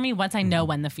anything, but for me, once I know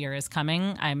when the fear is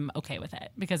coming, I'm okay with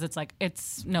it because it's like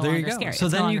it's no there longer you go. scary. So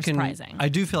it's then no you longer can. surprising. I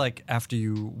do feel like after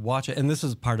you watch it, and this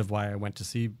is part of why I went to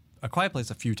see A Quiet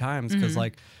Place a few times because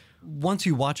like once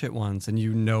you watch it once and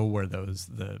you know where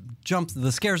the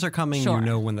scares are coming, Sure. you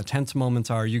know when the tense moments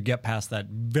are, you get past that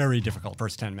very difficult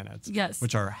first 10 minutes,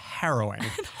 which are harrowing,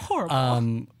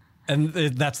 horrible. And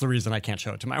that's the reason I can't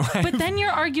show it to my wife. But then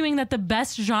you're arguing that the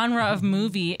best genre of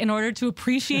movie, in order to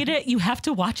appreciate it, you have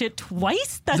to watch it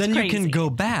twice? That's then crazy. You can go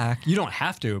back. You don't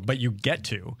have to, but you get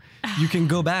to. You can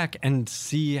go back and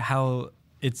see how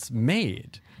it's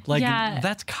made. Like,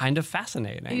 that's kind of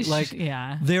fascinating. Like,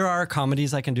 there are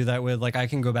comedies I can do that with. Like, I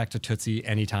can go back to Tootsie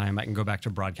anytime. I can go back to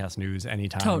Broadcast News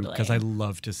anytime. Totally. Because I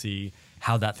love to see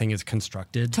how that thing is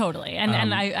constructed. Totally. And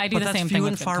I do the same thing with But that's few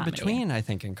and good far comedy. between, I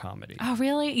think, in comedy. Oh,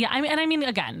 really? Yeah. I mean,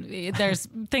 again, there's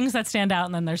things that stand out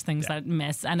and then there's things that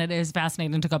miss. And it is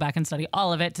fascinating to go back and study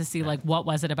all of it to see, like, what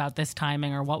was it about this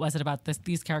timing or what was it about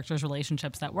these characters'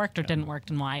 relationships that worked or didn't work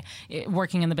and why.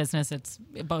 Working in the business, it's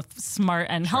both smart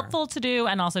and helpful to do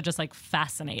and also just, like,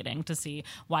 fascinating to see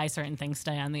why certain things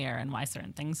stay on the air and why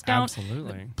certain things don't.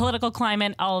 Absolutely. Political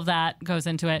climate, all of that goes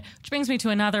into it. Which brings me to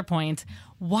another point.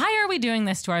 Why are we doing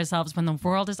this to ourselves when the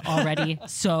world is already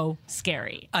so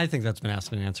scary? I think that's been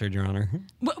asked and answered, Your Honor.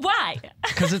 Why?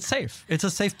 Because it's safe. It's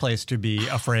a safe place to be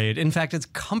afraid. In fact, it's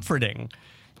comforting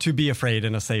to be afraid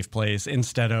in a safe place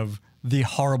instead of the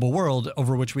horrible world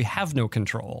over which we have no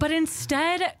control. But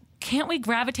instead, can't we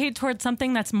gravitate towards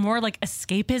something that's more like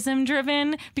escapism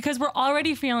driven? Because we're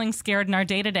already feeling scared in our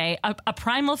day to day, a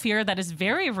primal fear that is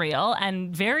very real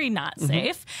and very not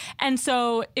safe. And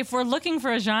so if we're looking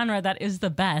for a genre that is the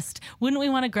best, wouldn't we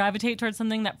want to gravitate towards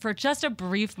something that for just a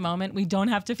brief moment, we don't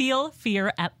have to feel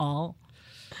fear at all?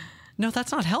 No,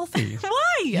 that's not healthy.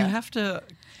 Why? You have to.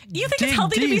 You think it's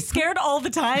healthy to be scared all the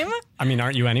time? I mean,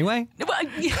 aren't you anyway?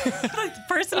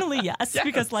 Personally, yes,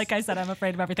 because like I said, I'm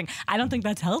afraid of everything. I don't think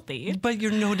that's healthy. But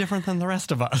you're no different than the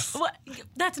rest of us. Well,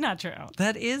 that's not true.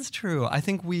 That is true. I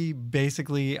think we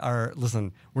basically are,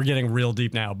 listen, we're getting real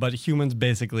deep now, but humans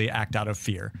basically act out of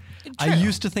fear. True. I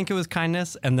used to think it was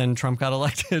kindness, and then Trump got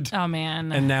elected. Oh,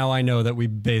 man. And now I know that we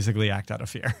basically act out of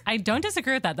fear. I don't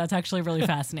disagree with that. That's actually really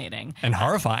fascinating. And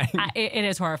horrifying. It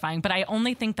is horrifying, but I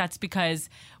only think that's because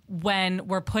when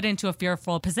we're put into a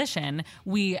fearful position,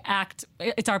 we act,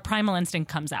 it's our primal instinct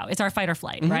comes out. It's our fight or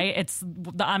flight, right? It's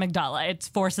the amygdala. It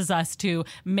forces us to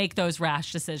make those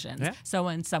rash decisions. Yeah. So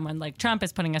when someone like Trump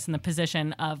is putting us in the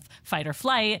position of fight or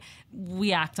flight,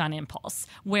 we act on impulse.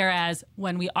 Whereas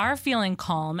when we are feeling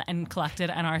calm and collected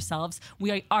and ourselves,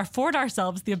 we afford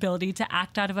ourselves the ability to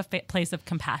act out of a place of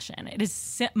compassion. It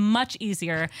is much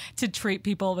easier to treat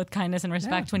people with kindness and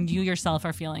respect when you yourself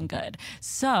are feeling good.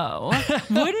 So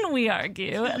wouldn't we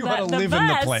argue You that want the to live best,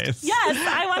 in the place. Yes,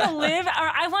 I want to live, or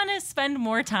I want to spend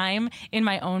more time in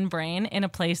my own brain in a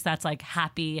place that's like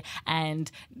happy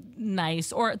and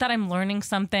nice, or that I'm learning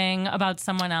something about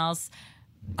someone else.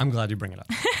 I'm glad you bring it up.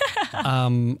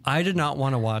 I did not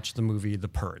want to watch the movie The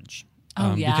Purge.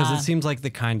 Yeah. Because it seems like the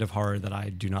kind of horror that I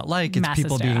do not like. It's Mass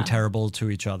people hysteria. being terrible to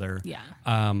each other. Yeah.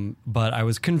 But I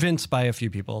was convinced by a few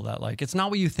people that like, it's not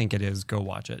what you think it is, go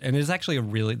watch it. And it's actually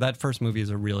that first movie is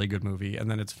a really good movie. And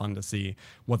then it's fun to see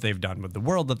what they've done with the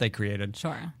world that they created.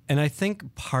 Sure. And I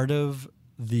think part of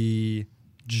the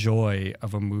joy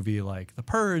of a movie like The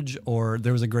Purge, or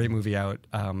there was a great movie out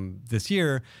this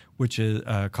year, which is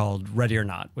called Ready or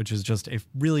Not, which is just a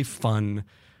really fun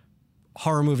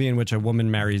horror movie in which a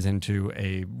woman marries into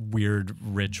a weird,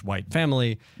 rich white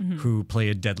family who play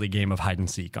a deadly game of hide and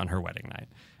seek on her wedding night.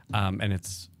 And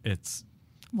it's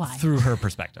Why? through her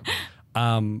perspective.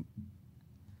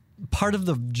 Part of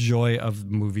the joy of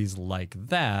movies like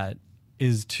that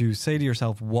is to say to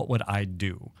yourself, what would I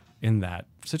do in that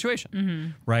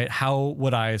situation, right? How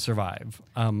would I survive?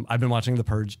 I've been watching the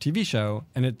Purge TV show,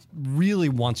 and it really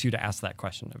wants you to ask that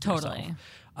question of yourself. Totally.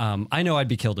 I know I'd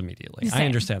be killed immediately. Same. I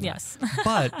understand Yes. that.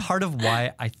 But part of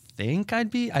why I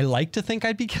like to think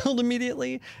I'd be killed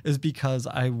immediately is because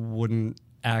I wouldn't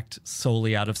act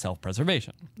solely out of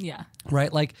self-preservation, Yeah.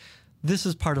 right? Like, this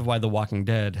is part of why The Walking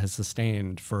Dead has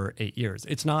sustained for 8 years.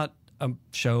 It's not a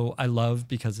show I love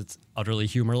because it's utterly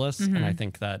humorless, and I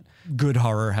think that good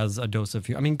horror has a dose of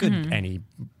humor. I mean, good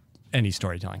any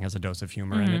storytelling has a dose of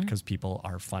humor in it because people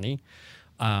are funny.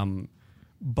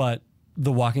 But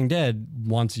The Walking Dead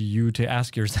wants you to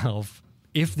ask yourself,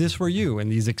 if this were you in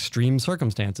these extreme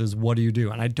circumstances, what do you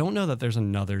do? And I don't know that there's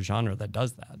another genre that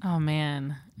does that. Oh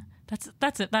man,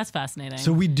 that's it. That's fascinating.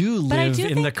 So we do I live do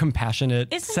in the think-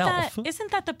 compassionate self.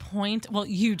 Isn't that the point? Well,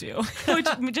 you do, which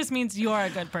just means you're a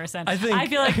good person. I think- I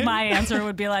feel like my answer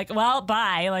would be like, well,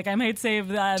 bye. Like I might save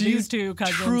these two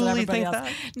cousins truly and everybody think else.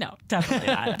 that? No, definitely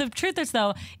not. The truth is,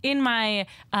 though, in my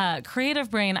creative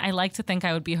brain, I like to think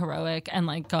I would be heroic and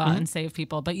like go out and save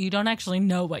people, but you don't actually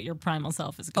know what your primal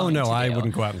self is going to do. I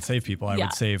wouldn't go out and save people. I Yeah.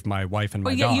 would save my wife and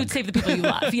my Well, yeah, dog. you'd save the people you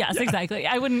love. Yes, exactly.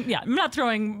 I wouldn't. Yeah, I'm not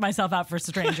throwing myself out for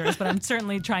strangers, but I'm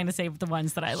certainly trying to save the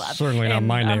ones that I love. Certainly not in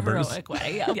my a neighbors. heroic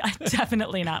way. Yeah,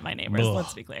 definitely not my neighbors. Ugh.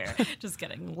 Let's be clear. Just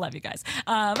kidding. Love you guys.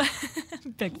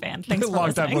 Big fan. Thanks for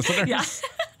Long-time listening. listeners.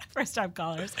 Yeah. First time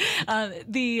callers. But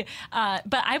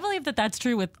I believe that that's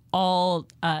true with all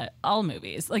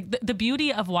movies. Like the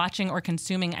beauty of watching or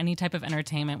consuming any type of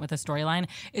entertainment with a storyline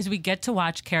is we get to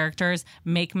watch characters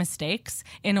make mistakes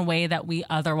in a way that we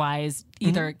otherwise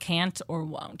either can't or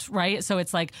won't, right? So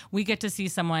it's like we get to see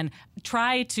someone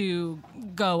try to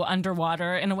go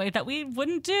underwater in a way that we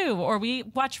wouldn't do, or we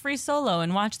watch Free Solo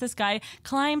and watch this guy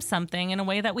climb something in a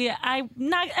way that I'm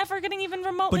not ever getting even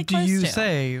remotely But do close you to.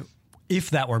 say,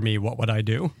 if that were me, what would I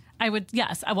do? I would,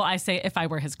 yes. Well, I say if I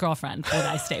were his girlfriend, would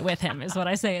I stay with him is what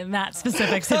I say in that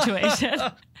specific situation.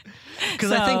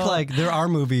 Because I think like there are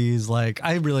movies like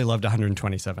I really loved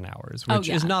 127 Hours, which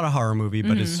yeah. is not a horror movie,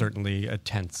 but is certainly a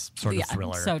tense sort of Yeah,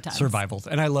 thriller, so tense. survival,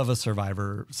 and I love a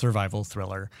survival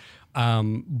thriller.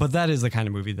 But that is the kind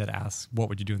of movie that asks, "What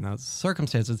would you do in those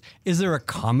circumstances?" Is there a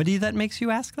comedy that makes you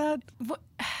ask that?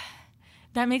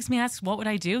 That makes me ask, what would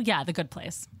I do? Yeah, The Good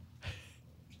Place.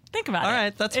 Think about it. All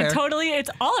right, that's fair. It's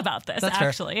all about this, That's fair.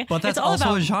 actually. But that's it's all also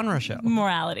about a genre show.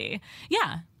 morality.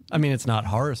 Yeah. I mean, it's not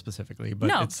horror specifically, but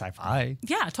No. it's sci-fi.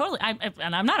 Yeah, totally.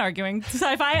 And I'm not arguing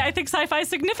sci-fi. I think sci-fi is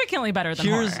significantly better than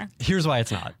horror. Here's why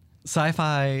it's not.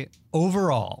 Sci-fi,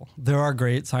 overall, there are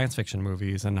great science fiction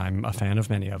movies, and I'm a fan of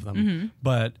many of them. Mm-hmm.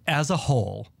 But as a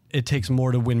whole, it takes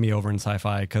more to win me over in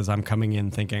sci-fi because I'm coming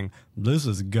in thinking, this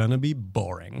is going to be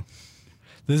boring.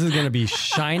 This is going to be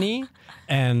shiny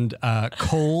and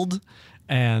cold,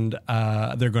 and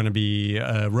they're going to be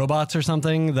robots or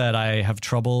something that I have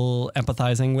trouble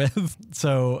empathizing with.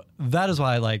 So that is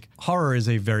why, like, horror is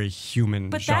a very human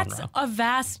But genre. that's a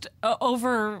vast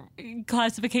over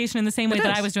classification in the same way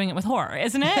that is. I was doing it with horror,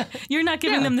 isn't it? You're not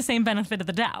giving Yeah. them the same benefit of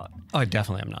the doubt. Oh, I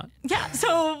definitely am not. Yeah.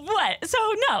 So what? So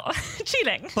no,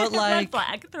 cheating. But, red like,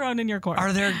 flag thrown in your court.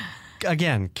 Are there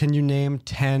Again, can you name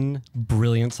 10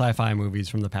 brilliant sci-fi movies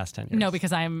from the past 10 years? No,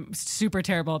 because I'm super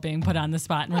terrible at being put on the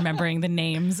spot and remembering the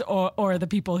names or the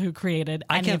people who created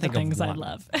any of the things I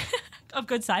love. Of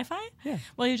good sci-fi? Yeah.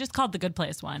 Well, you just called the Good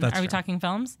Place one. That's Are we fair. talking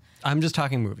films? I'm just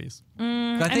talking movies.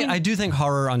 I do think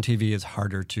horror on TV is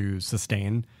harder to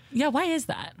sustain. Yeah, why is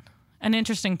that? An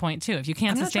interesting point, too. If you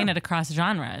can't sustain it across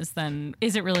genres, then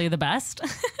is it really the best?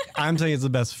 I'm saying it's the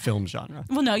best film genre.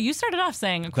 Well, no, you started off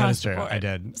saying across That is true. the board. I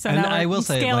did. So and now I will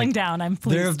say, scaling down, I'm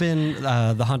pleased. There have been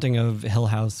The Haunting of Hill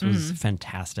House was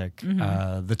fantastic.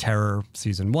 The Terror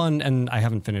season 1, and I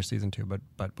haven't finished season 2,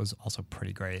 but was also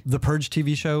pretty great. The Purge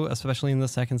TV show, especially in the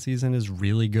second season, is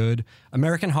really good.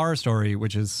 American Horror Story,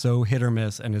 which is so hit or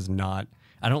miss and is not.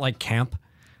 I don't like camp.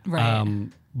 Right.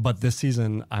 But this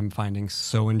season, I'm finding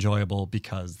so enjoyable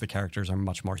because the characters are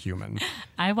much more human.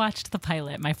 I watched the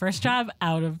pilot. My first job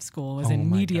out of school was in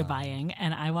media buying,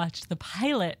 and I watched the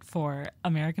pilot for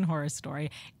American Horror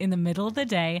Story in the middle of the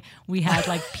day. We had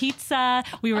like pizza.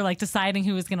 We were like deciding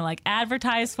who was going to like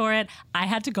advertise for it. I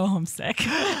had to go home sick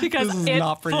because This is it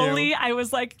not for fully, you. I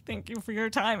was like, thank you for your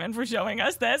time and for showing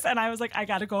us this. And I was like, I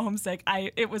got to go home sick.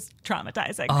 It was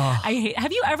traumatizing.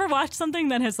 Have you ever watched something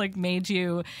that has like made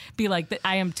you be like,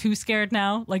 I am too scared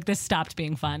now? Like this stopped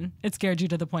being fun. It scared you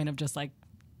to the point of just like,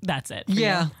 that's it.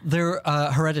 Yeah, you. they're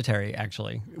Hereditary,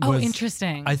 actually. Oh,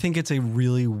 interesting. I think it's a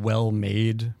really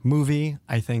well-made movie.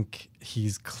 I think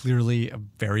he's clearly a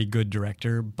very good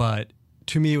director, but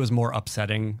to me it was more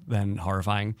upsetting than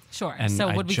horrifying. Sure. And So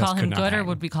I would we just call could him not good or hang.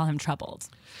 would we call him troubled?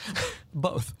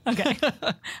 Both. Okay.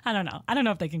 I don't know. I don't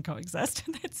know if they can coexist.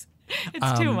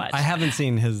 It's too much. I haven't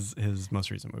seen his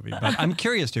most recent movie, but I'm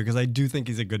curious to because I do think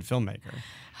he's a good filmmaker.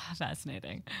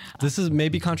 Fascinating. This is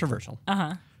maybe controversial.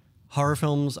 Horror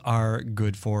films are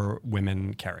good for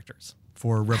women characters,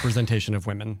 for representation of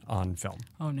women on film.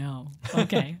 Oh, no.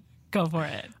 Okay. Go for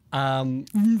it. Um,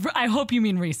 I hope you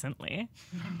mean recently.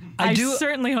 I do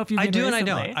certainly hope you mean I do recently.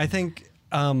 and I don't. I think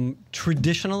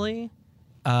traditionally,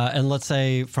 and let's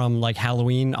say from like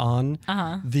Halloween on,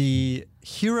 the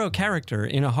hero character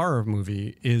in a horror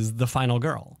movie is the final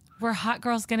girl. We're hot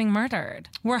girls getting murdered.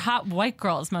 We're hot white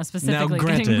girls, most Now, specifically,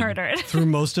 granted, getting murdered. through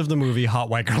most of the movie, hot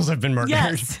white girls have been murdered.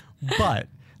 Yes. But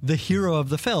the hero of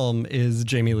the film is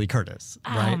Jamie Lee Curtis,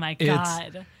 right? Oh, my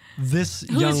God. This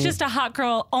Who's young, just a hot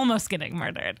girl almost getting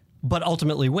murdered. but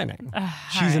ultimately winning.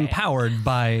 She's right. empowered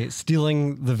by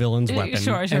stealing the villain's weapon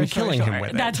and killing him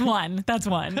with it. That's one.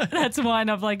 That's one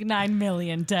of like 9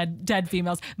 million dead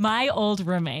females. My old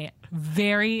roommate,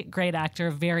 very great actor,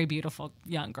 very beautiful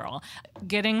young girl.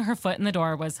 Getting her foot in the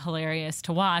door was hilarious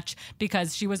to watch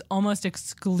because she was almost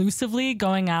exclusively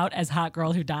going out as hot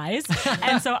girl who dies.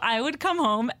 And so I would come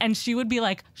home and she would be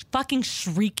like fucking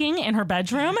shrieking in her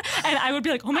bedroom. And I would be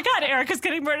like, oh my God, Erica's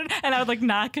getting murdered. And I would like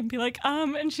knock and be like,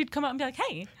 and she'd come out and be like,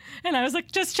 hey. And I was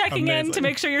like, just checking in to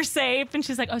make sure you're safe. And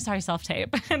she's like, oh, sorry,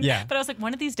 self-tape. Yeah. But I was like,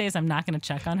 one of these days I'm not going to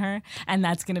check on her. And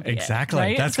that's going to be Exactly. it.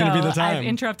 Right? That's gonna be the time. I've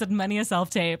interrupted many a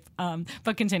self-tape.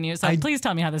 But continue. So please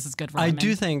tell me how this is good for women. I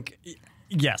do think,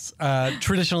 yes,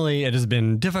 traditionally it has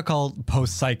been difficult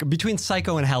post-Psycho. Between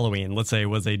Psycho and Halloween, let's say,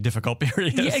 was a difficult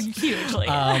period. Yeah, hugely.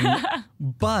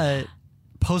 But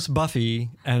post-Buffy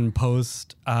and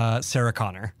post-Sarah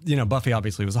Connor, Buffy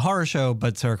obviously was a horror show,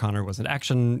 but Sarah Connor was an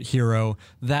action hero.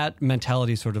 That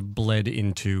mentality sort of bled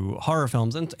into horror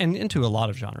films and into a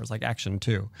lot of genres, like action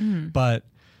too. But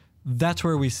that's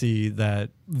where we see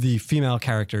that the female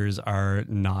characters are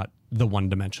not the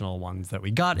one-dimensional ones that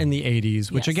we got in the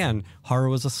 80s, which again, horror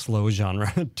was a slow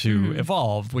genre to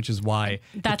evolve, which is why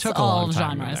that's it took a all long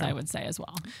time genres, there. I would say as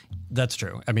well. That's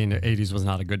true. I mean, the 80s was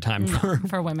not a good time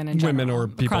For women in general. women or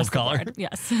people across of the color. board.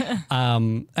 Yes.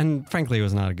 And frankly, it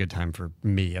was not a good time for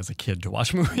me as a kid to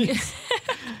watch movies.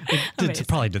 It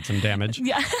probably did some damage.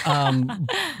 Yeah.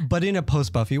 But in a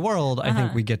post-Buffy world, I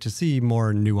think we get to see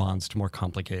more nuanced, more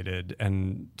complicated,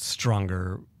 and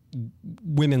stronger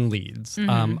women leads.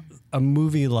 A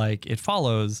movie like It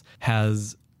Follows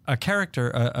has a character,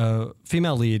 a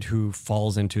female lead who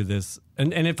falls into this,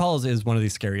 and It Follows is one of the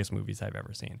scariest movies I've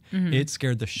ever seen. It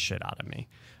scared the shit out of me.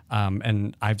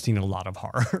 And I've seen a lot of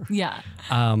horror. Yeah.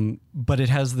 But it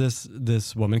has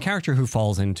this woman character who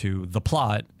falls into the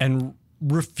plot and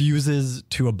refuses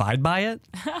to abide by it.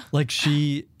 Like,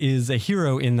 she is a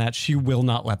hero in that she will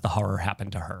not let the horror happen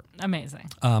to her.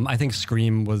 Amazing. I think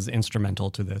Scream was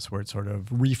instrumental to this, where it sort of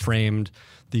reframed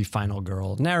the final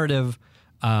girl narrative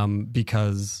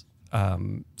because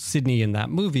Sydney in that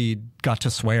movie got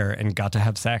to swear and got to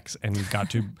have sex and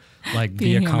got to like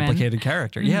be a complicated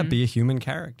character. Yeah, be a human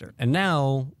character. And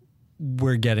now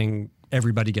we're getting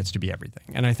everybody gets to be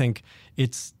everything. And I think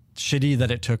it's shitty that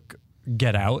it took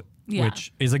Get Out Yeah.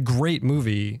 which is a great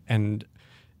movie. And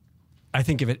I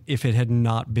think if it had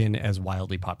not been as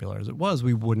wildly popular as it was,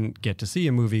 we wouldn't get to see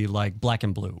a movie like Black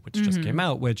and Blue, which just came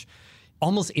out, which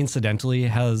almost incidentally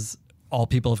has all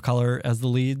people of color as the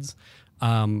leads.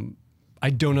 I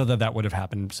don't know that would have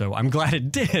happened, so I'm glad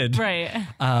it did. Right.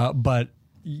 But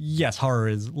yes, horror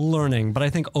is learning. But I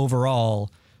think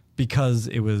overall, because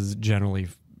it was generally,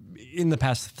 in the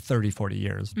past 30, 40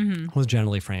 years, was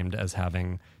generally framed as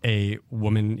having a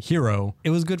woman hero,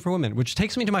 it was good for women, which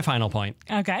takes me to my final point.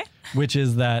 Okay. Which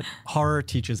is that horror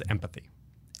teaches empathy.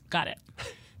 Got it.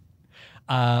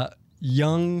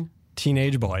 Young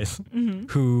teenage boys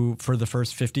who, for the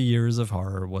first 50 years of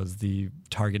horror, was the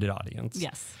targeted audience,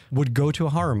 Yes. would go to a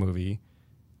horror movie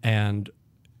and,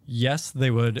 yes, they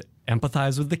would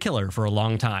empathize with the killer for a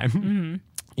long time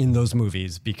in those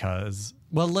movies because,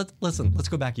 well, let's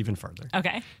go back even further.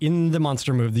 Okay. In the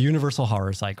monster movie, the Universal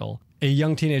horror cycle, a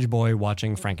young teenage boy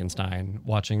watching Frankenstein,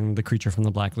 watching The Creature from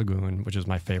the Black Lagoon, which is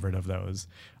my favorite of those,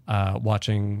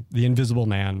 watching The Invisible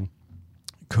Man,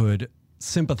 could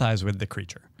sympathize with the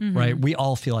creature, right? We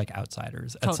all feel like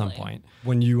outsiders at some Totally. point.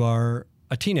 When you are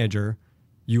a teenager,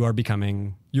 you are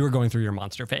going through your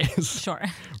monster phase. Sure.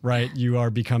 Right? You are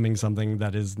becoming something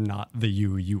that is not the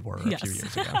you were a Yes. few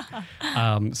years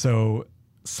ago. So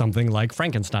something like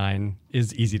Frankenstein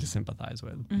is easy to sympathize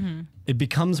with. It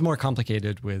becomes more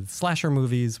complicated with slasher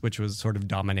movies, which was sort of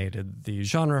dominated the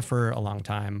genre for a long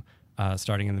time,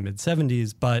 starting in the mid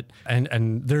 70s. But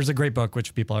and there's a great book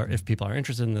which if people are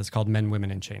interested in this, called Men, Women,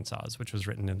 and Chainsaws, which was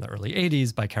written in the early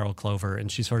 80s by Carol Clover,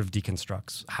 and she sort of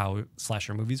deconstructs how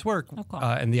slasher movies work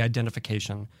and the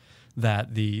identification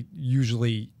that the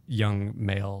usually young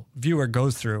male viewer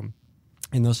goes through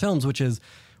in those films, which is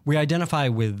we identify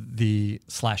with the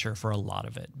slasher for a lot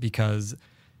of it because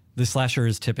the slasher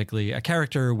is typically a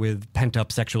character with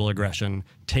pent-up sexual aggression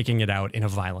taking it out in a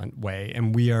violent way.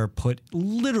 And we are put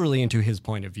literally into his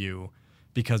point of view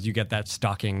because you get that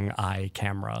stalking eye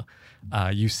camera.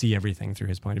 You see everything through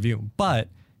his point of view. But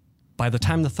by the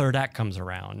time the third act comes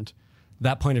around,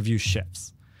 that point of view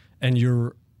shifts. And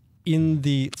you're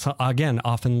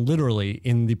often literally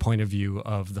in the point of view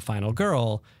of the final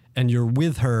girl, and you're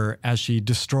with her as she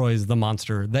destroys the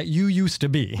monster that you used to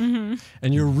be.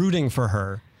 And you're rooting for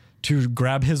her to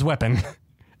grab his weapon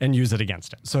and use it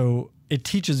against him. So it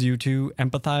teaches you to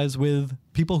empathize with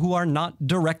people who are not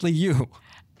directly you.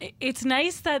 It's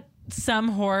nice that some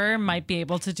horror might be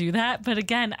able to do that, but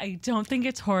again, I don't think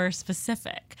it's horror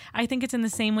specific. I think it's in the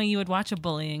same way you would watch a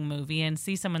bullying movie and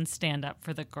see someone stand up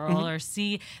for the girl or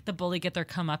see the bully get their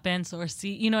comeuppance or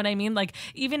see, you know what I mean? Like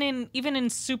even in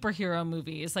superhero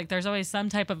movies, like there's always some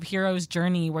type of hero's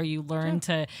journey where you learn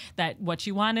that what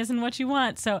you want isn't what you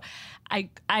want. So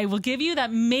I will give you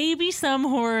that maybe some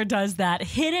horror does that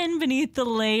hidden beneath the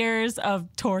layers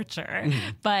of torture,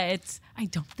 but I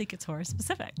don't think it's horror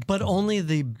specific. But only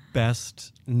the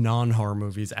best non-horror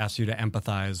movies ask you to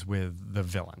empathize with the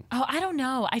villain. Oh, I don't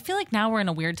know. I feel like now we're in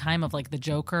a weird time of like the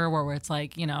Joker where it's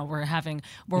like, you know,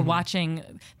 we're watching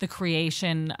the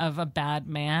creation of a bad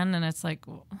man and it's like,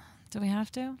 well, do we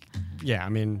have to? Yeah, I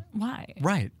mean... Why?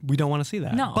 Right. We don't want to see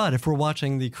that. No. But if we're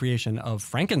watching the creation of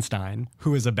Frankenstein,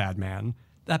 who is a bad man,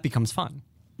 that becomes fun.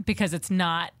 Because it's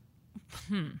not...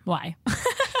 Why?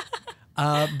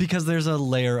 Because there's a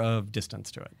layer of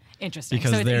distance to it. Interesting.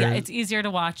 Because so it's easier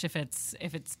to watch if it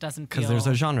doesn't feel... Because there's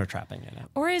a genre trapping in it.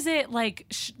 Or is it like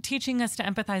teaching us to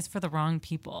empathize for the wrong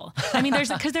people? I mean, there's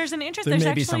an interest. There there's may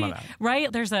actually be some of that.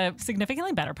 Right. There's a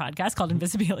significantly better podcast called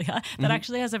Invisibilia that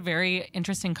actually has a very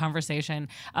interesting conversation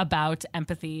about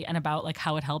empathy and about like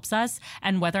how it helps us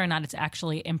and whether or not it's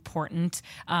actually important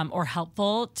or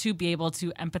helpful to be able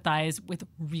to empathize with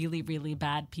really, really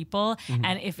bad people.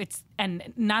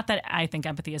 And not that I think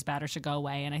empathy is bad or should go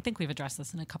away. And I think we've addressed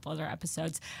this in a couple other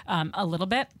episodes a little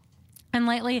bit and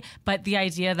lightly, but the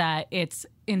idea that it's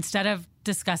instead of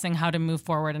discussing how to move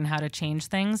forward and how to change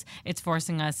things, it's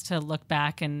forcing us to look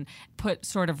back and put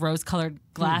sort of rose-colored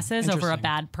glasses over a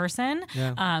bad person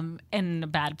in a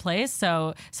bad place.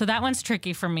 So that one's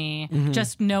tricky for me.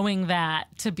 Just knowing that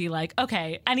to be like,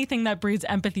 okay, anything that breeds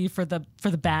empathy for the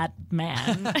bad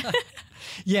man.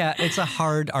 Yeah, it's a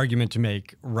hard argument to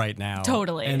make right now.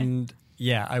 Totally. And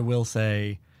yeah, I will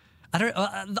say, I don't.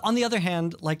 On the other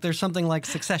hand, like there's something like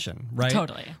Succession, right?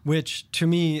 Totally. Which to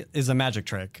me is a magic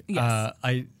trick. Yes.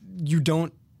 You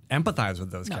don't empathize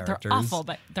with those No, characters. they're awful,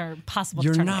 but they're possible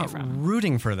You're to turn away not from.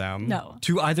 rooting for them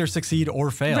to either succeed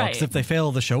or fail. Right. Because if they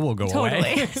fail, the show will go away.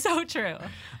 Totally. So true.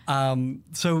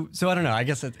 So I don't know. I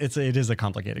guess it is a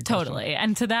complicated question. Totally.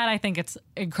 And to that, I think it's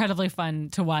incredibly fun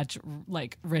to watch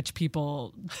like rich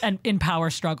people and in power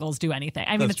struggles do anything.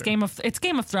 I mean, That's it's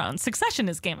Game of Thrones. Succession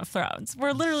is Game of Thrones.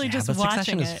 We're literally just but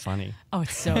watching Succession it. is funny. Oh,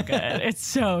 it's so good. It's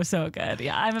so good.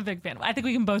 Yeah, I'm a big fan. I think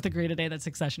we can both agree today that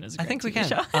Succession is a great I think we TV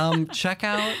can. show. Check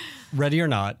out Ready or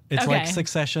Not. It's Okay. like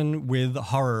Succession with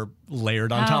horror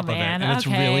layered on top man. of it, and it's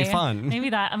really fun.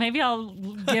 Maybe I'll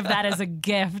give that as a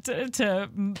gift to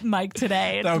Mike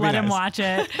today. That would be Let him nice. watch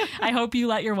it. I hope you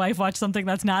let your wife watch something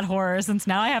that's not horror, since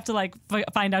now I have to like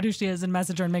find out who she is and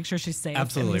message her and make sure she's safe.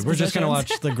 Absolutely. We're just going to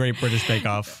watch the Great British Bake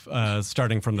Off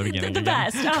starting from the beginning. The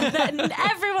again. best.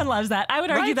 Everyone loves that. I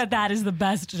would argue that is the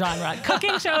best genre.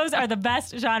 Cooking shows are the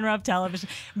best genre of television.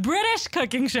 British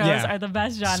cooking shows are the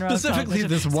best genre Specifically of television.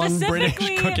 this one British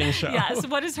cooking show. Yes.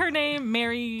 What is her name?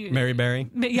 Mary Berry.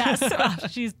 Yes.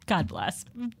 She's, God bless.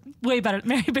 Way better.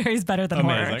 Mary Berry's better than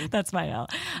Amazing. horror. That's my L.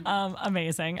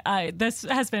 Amazing. This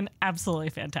has been absolutely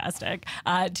fantastic.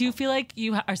 Do you feel like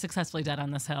you are successfully dead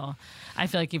on this hill? I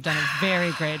feel like you've done a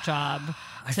very great job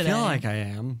today. I feel like I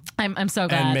am. I'm so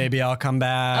glad. And maybe I'll come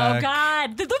back. Oh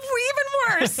God,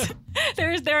 even worse.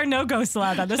 There are no ghosts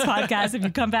allowed on this podcast. If you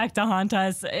come back to haunt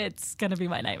us, it's gonna be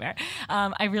my nightmare.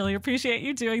 I really appreciate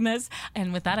you doing this,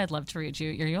 and with that, I'd love to read you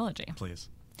your eulogy. Please.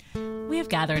 We have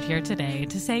gathered here today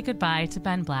to say goodbye to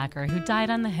Ben Blacker, who died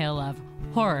on the hill of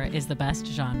horror is the best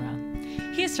genre.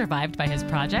 He is survived by his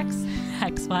projects,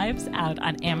 Ex-Wives, out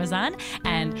on Amazon,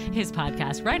 and his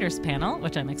podcast Writers Panel,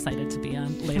 which I'm excited to be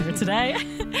on later today.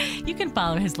 You can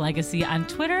follow his legacy on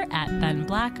Twitter at Ben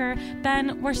Blacker.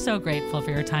 Ben, we're so grateful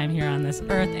for your time here on this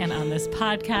earth and on this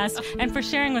podcast, and for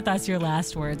sharing with us your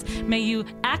last words. May you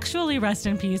actually rest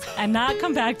in peace and not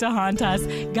come back to haunt us.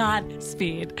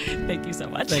 Godspeed. Thank you so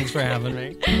much. Thanks for having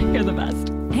me. You're the best.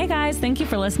 Hey guys, thank you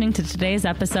for listening to today's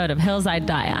episode of Hills I'd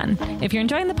Die On. If you're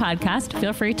enjoying the podcast,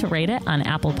 feel free to rate it on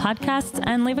Apple Podcasts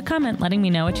and leave a comment letting me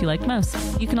know what you liked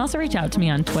most. You can also reach out to me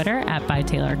on Twitter at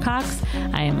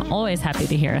 @ByTaylorCox. I am always happy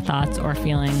to hear thoughts or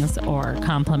feelings or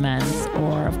compliments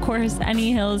or, of course,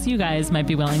 any hills you guys might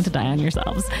be willing to die on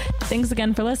yourselves. Thanks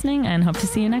again for listening and hope to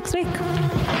see you next week.